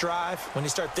this drive, when you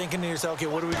start thinking to yourself, okay,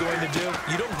 what are we going to do?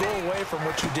 You don't go away from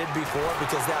what you did before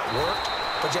because that worked,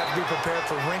 but you have to be prepared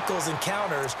for wrinkles and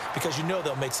counters because you know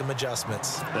they'll make some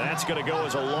adjustments. That's going to go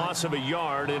as a loss of a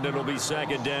yard, and it'll be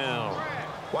second down.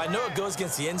 Well, I know it goes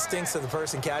against the instincts of the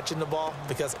person catching the ball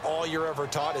because all you're ever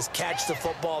taught is catch the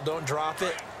football, don't drop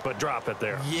it. But drop it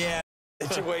there. Yeah.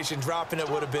 Situation, dropping it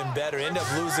would have been better. End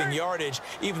up losing yardage,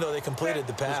 even though they completed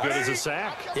the pass. As good as a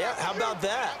sack. Yeah, how about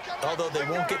that? Although they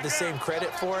won't get the same credit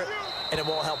for it, and it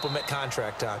won't help them at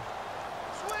contract time.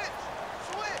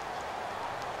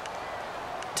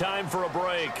 Time for a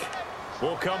break.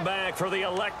 We'll come back for the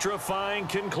electrifying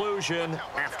conclusion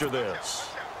after this.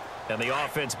 And the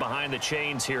offense behind the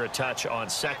chains here a touch on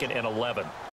 2nd and 11.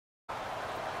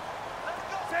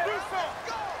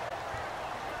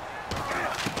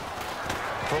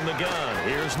 From the gun,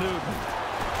 here's Newton.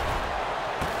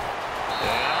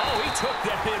 Oh, he took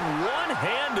that in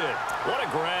one-handed. What a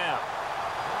grab.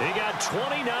 He got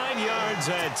 29 yards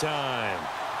that time.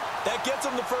 That gets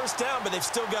them the first down, but they've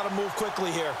still got to move quickly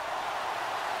here.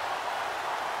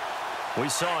 We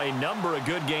saw a number of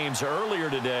good games earlier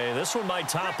today. This one might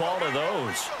top all of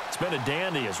those. It's been a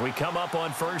dandy as we come up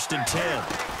on 1st and 10.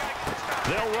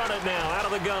 They'll run it now out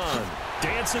of the gun.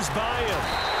 Dances by him.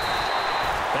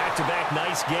 Back-to-back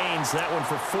nice gains. That one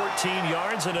for 14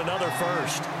 yards and another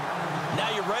first.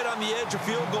 Now you're right on the edge of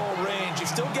field goal range. You've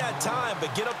still got time,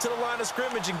 but get up to the line of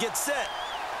scrimmage and get set.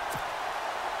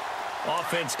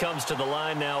 Offense comes to the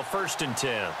line now, 1st and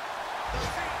 10.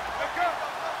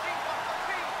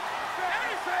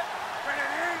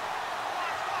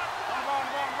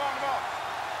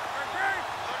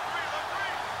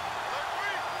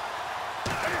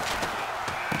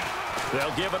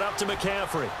 They'll give it up to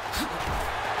McCaffrey.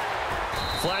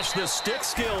 Flash the stick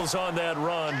skills on that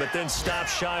run, but then stop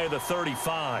shy of the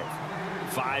 35.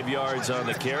 5 yards on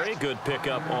the carry. Good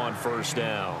pickup on 1st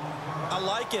down. I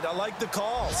like it. I like the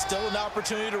call. Still an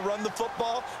opportunity to run the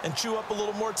football and chew up a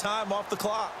little more time off the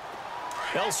clock.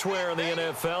 Elsewhere in the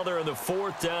NFL, they're in the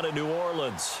 4th down in New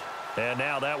Orleans. And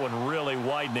now that one really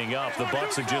widening up. The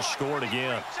Bucs have just scored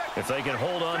again. If they can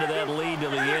hold on to that lead to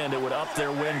the end, it would up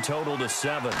their win total to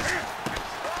 7.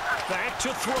 Back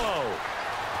to throw.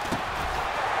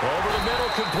 Over the middle,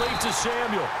 complete to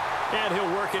Samuel. And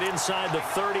he'll work it inside the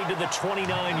 30 to the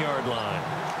 29-yard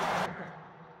line.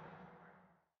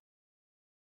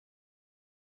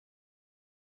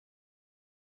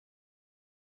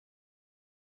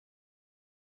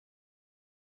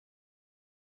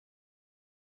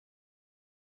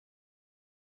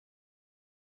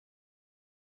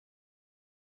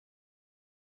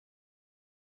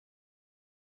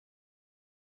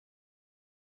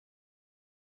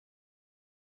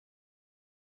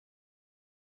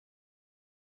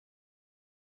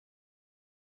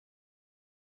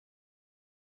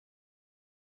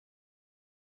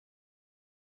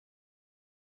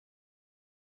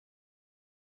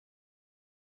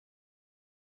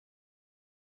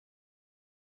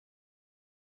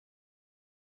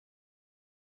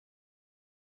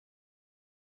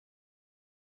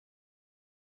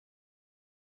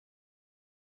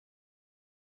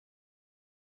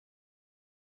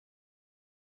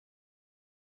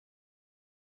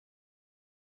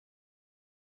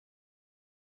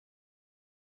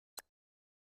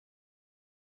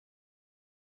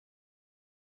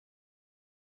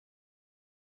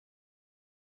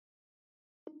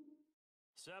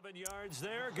 Seven yards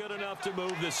there, good enough to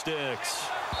move the sticks.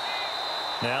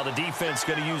 Now the defense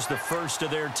going to use the first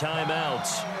of their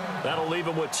timeouts. That'll leave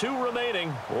them with 2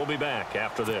 remaining. We'll be back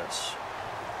after this.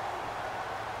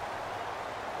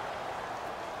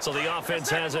 So the offense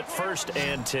has it 1st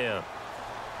and 10.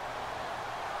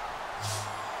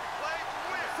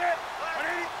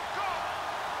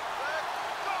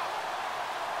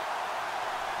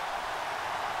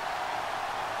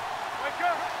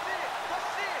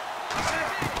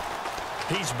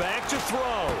 He's back to throw.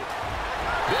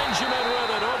 Benjamin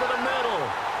with it over the middle.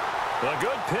 A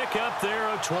good pickup there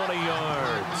of 20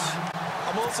 yards.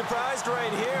 I'm a little surprised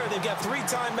right here. They've got 3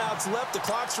 timeouts left. The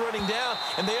clock's running down,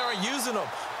 and they aren't using them.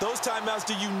 Those timeouts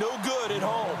do you no good at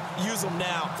home. Use them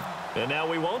now. And now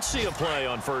we won't see a play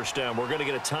on first down. We're going to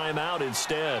get a timeout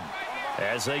instead,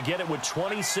 as they get it with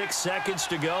 26 seconds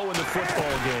to go in the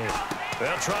football game.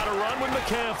 They'll try to run with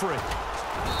McCaffrey.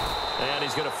 And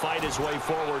he's going to fight his way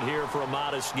forward here for a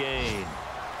modest gain.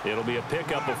 It'll be a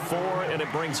pickup of 4, and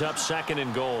it brings up 2nd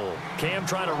and goal. Cam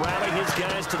trying to rally his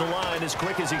guys to the line as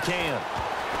quick as he can.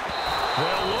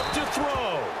 They'll look to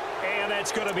throw, and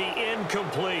that's going to be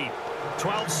incomplete.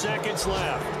 12 seconds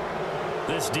left.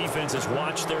 This defense has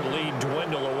watched their lead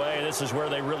dwindle away. This is where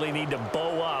they really need to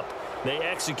bow up. They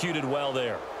executed well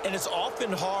there. And it's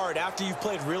often hard after you've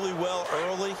played really well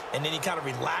early and then you kind of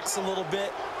relax a little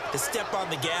bit to step on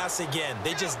the gas again.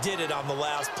 They just did it on the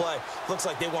last play. Looks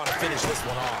like they want to finish this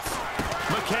one off.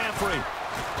 McCaffrey.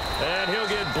 And he'll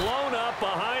get blown up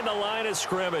behind the line of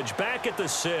scrimmage. Back at the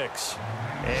 6.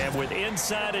 And with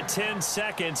inside of 10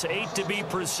 seconds, 8 to be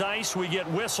precise, we get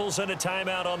whistles and a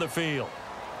timeout on the field.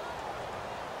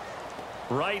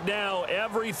 Right now,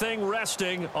 everything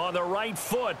resting on the right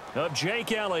foot of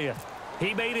Jake Elliott.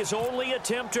 He made his only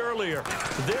attempt earlier.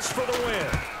 This for the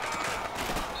win.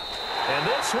 And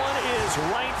this one is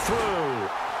right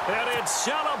through. And it's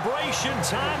celebration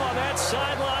time on that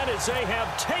sideline as they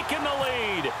have taken the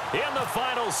lead in the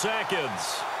final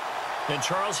seconds. And,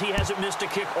 Charles, he hasn't missed a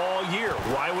kick all year.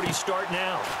 Why would he start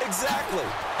now? Exactly.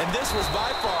 And this was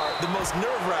by far the most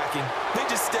nerve-wracking. They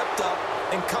just stepped up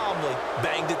and calmly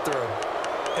banged it through.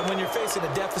 And when you're facing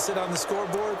a deficit on the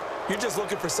scoreboard, you're just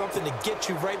looking for something to get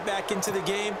you right back into the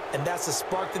game, and that's the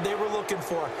spark that they were looking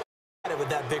for with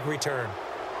that big return.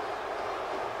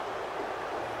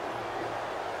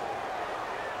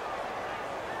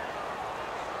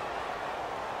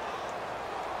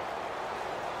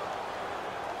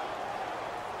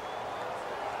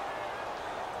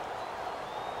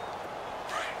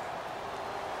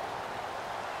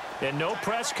 And no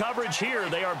press coverage here.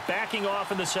 They are backing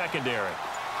off in the secondary.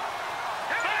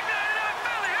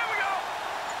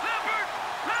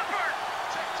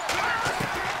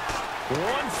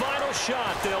 One final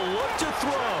shot. They'll look to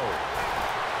throw.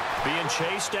 Being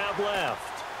chased out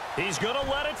left. He's going to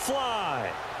let it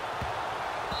fly.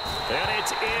 And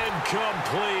it's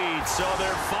incomplete. So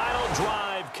their final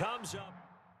drive comes up.